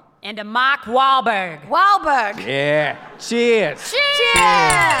O'Connell. And a Mark Wahlberg. Wahlberg. Yeah. Cheers.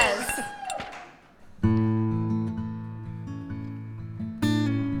 Cheers.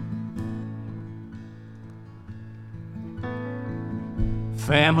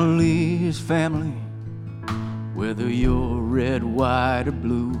 Family is family, whether you're red, white, or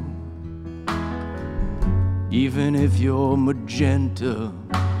blue. Even if you're magenta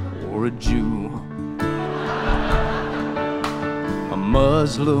or a Jew, a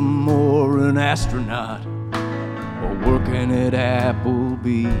Muslim or an astronaut, or working at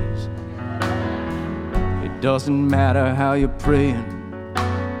Applebee's. It doesn't matter how you're praying,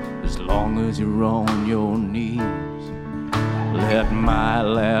 as long as you're on your knees. Let my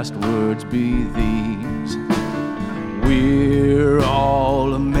last words be these: we're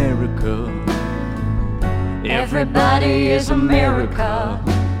all America. Everybody is America.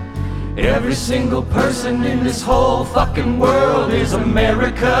 Every single person in this whole fucking world is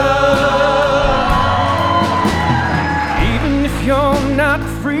America. Even if you're not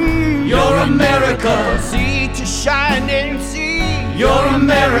free, You're America. Sea to shining sea, You're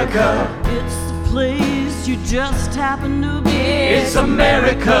America. It's the place you just happen to be. It's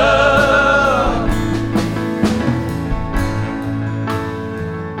America.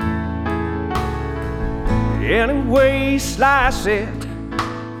 Any way you slice it,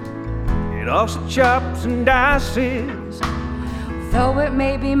 it also chops and dices. Though it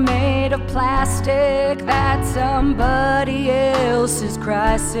may be made of plastic, that's somebody else's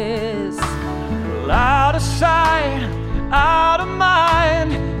crisis. Well, out of sight, out of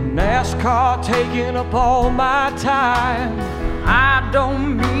mind, NASCAR taking up all my time. I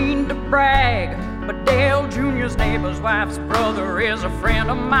don't mean to brag, but Dale Jr.'s neighbor's wife's brother is a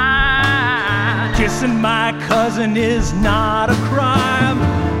friend of mine. Kissing my cousin is not a crime.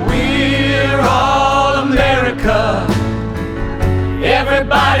 We're all America.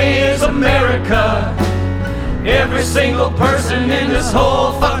 Everybody is America. Every single person in this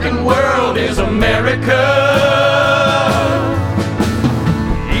whole fucking world is America.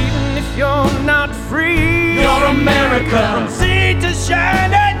 Even if you're not free, you're America. From sea to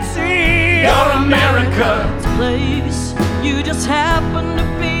shining sea, you're America. It's a place you just happen to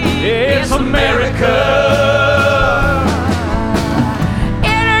be. It's America.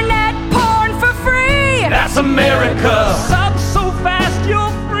 Internet porn for free. That's America. Sub so fast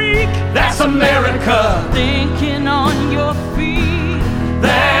you'll freak. That's America. Thinking on your feet.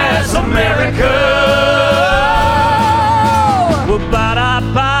 That's America.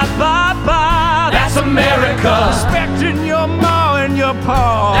 Ba-da-ba-ba-ba. That's America. Respecting your ma and your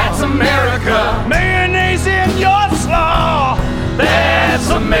pa. That's America. Mayonnaise in your slaw. That's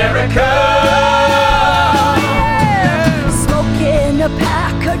America. Smoking a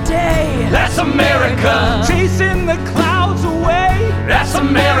pack a day. That's America. Chasing the clouds away. That's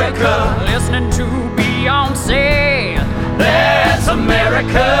America. Listening to Beyonce. That's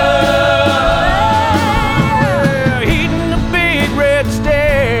America. Eating a big red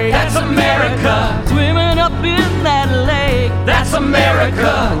steak. That's America. Swimming up in that lake. That's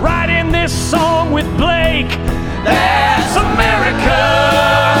America. Writing this song with Blake. That's America.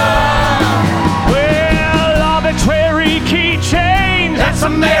 Well, arbitrary keychain. That's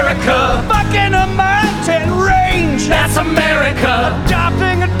America. Fucking a mountain range. That's America.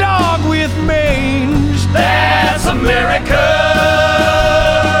 Adopting a dog with mange. That's America.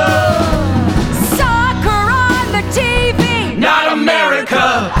 Soccer on the TV. Not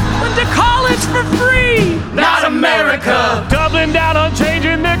America. Went to college for free. Not America. Doubling down on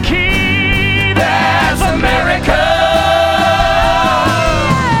changing the key. That's America.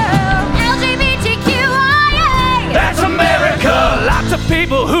 LGBTQIA. That's America. Lots of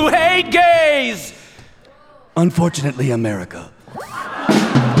people who hate gays. Unfortunately, America.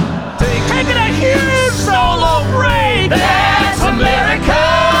 Taking a huge solo break. That's America.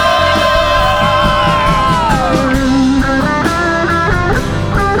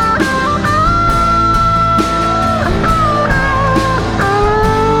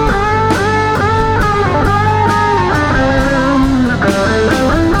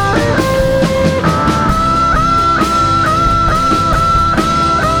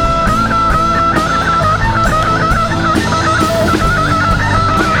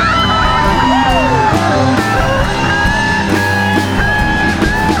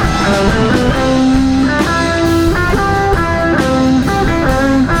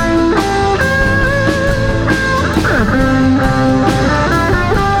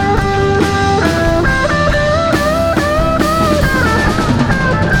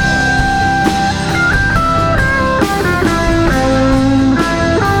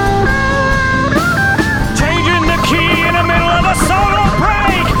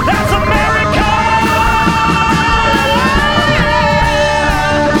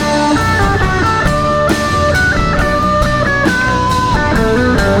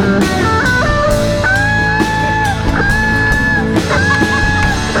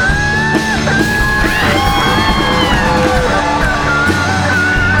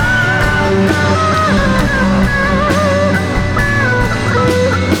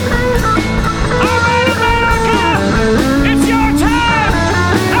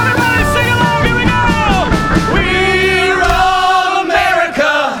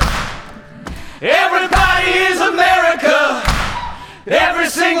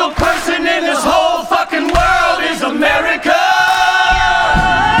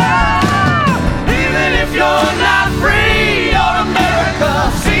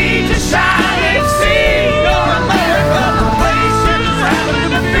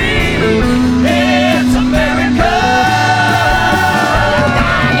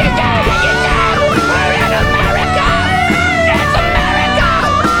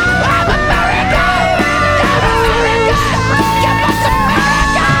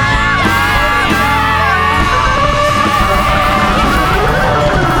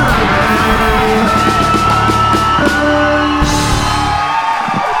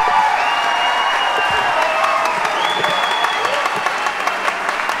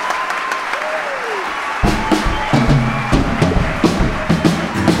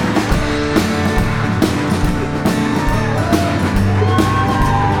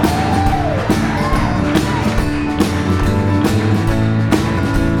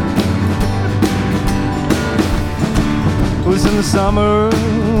 the summer,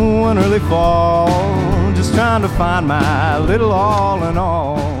 one early fall, just trying to find my little all in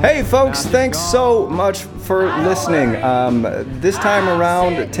all. Hey folks, thanks so much for listening. This time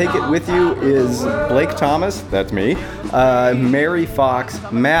around, Take It With You is Blake Thomas, that's me, Mary Fox,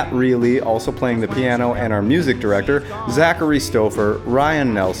 Matt Reilly, also playing the piano, and our music director, Zachary Stouffer,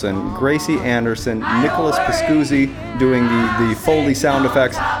 Ryan Nelson, Gracie Anderson, Nicholas Pascuzzi doing the Foley sound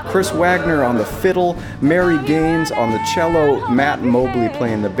effects, Chris Wagner on the fiddle, Mary Gaines on the cello, Matt Mobley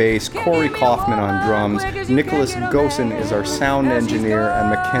playing the bass, Corey Kaufman on drums, Nicholas Gosen is our sound engineer, and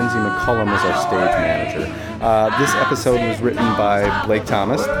Mackenzie McCullum is our stage manager. This episode was written by Blake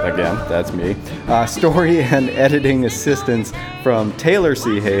Thomas, again, that's me. Story and editing assistance from Taylor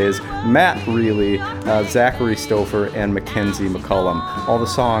C. Hayes, Matt Reilly, Zachary Stouffer, and Mackenzie McCullum. All the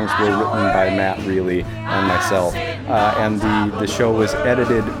songs were written by Matt Reilly and myself. And the show was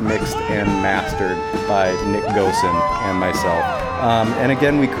edited, mixed, and mastered by Nick Gosen and myself. And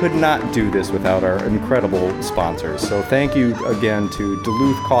again, we could not do this without our incredible sponsors. So thank you again to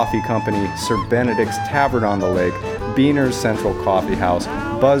Duluth Coffee Company, Sir Benedict's Tavern on the Lake, Beaner's Central Coffee House,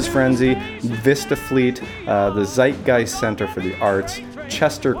 Buzz Frenzy, Vista Fleet, the Zeitgeist Center for the Arts,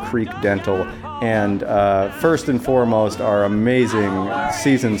 Chester Creek Dental, and first and foremost, our amazing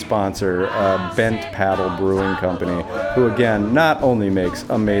season sponsor, Bent Paddle Brewing Company, who again not only makes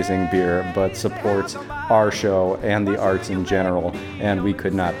amazing beer, but supports our show and the arts in general, and we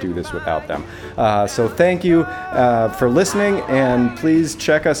could not do this without them. So thank you for listening, and please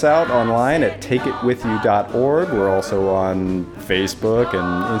check us out online at takeitwithyou.org. We're also on Facebook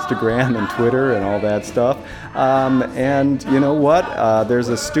and Instagram and Twitter and all that stuff. And you know what? There's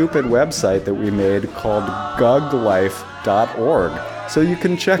a stupid website that we made called guglife.org. So you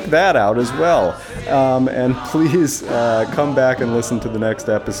can check that out as well. And please come back and listen to the next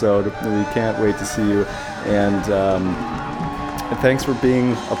episode. We can't wait to see you. And thanks for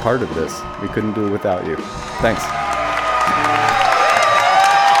being a part of this. We couldn't do it without you. Thanks.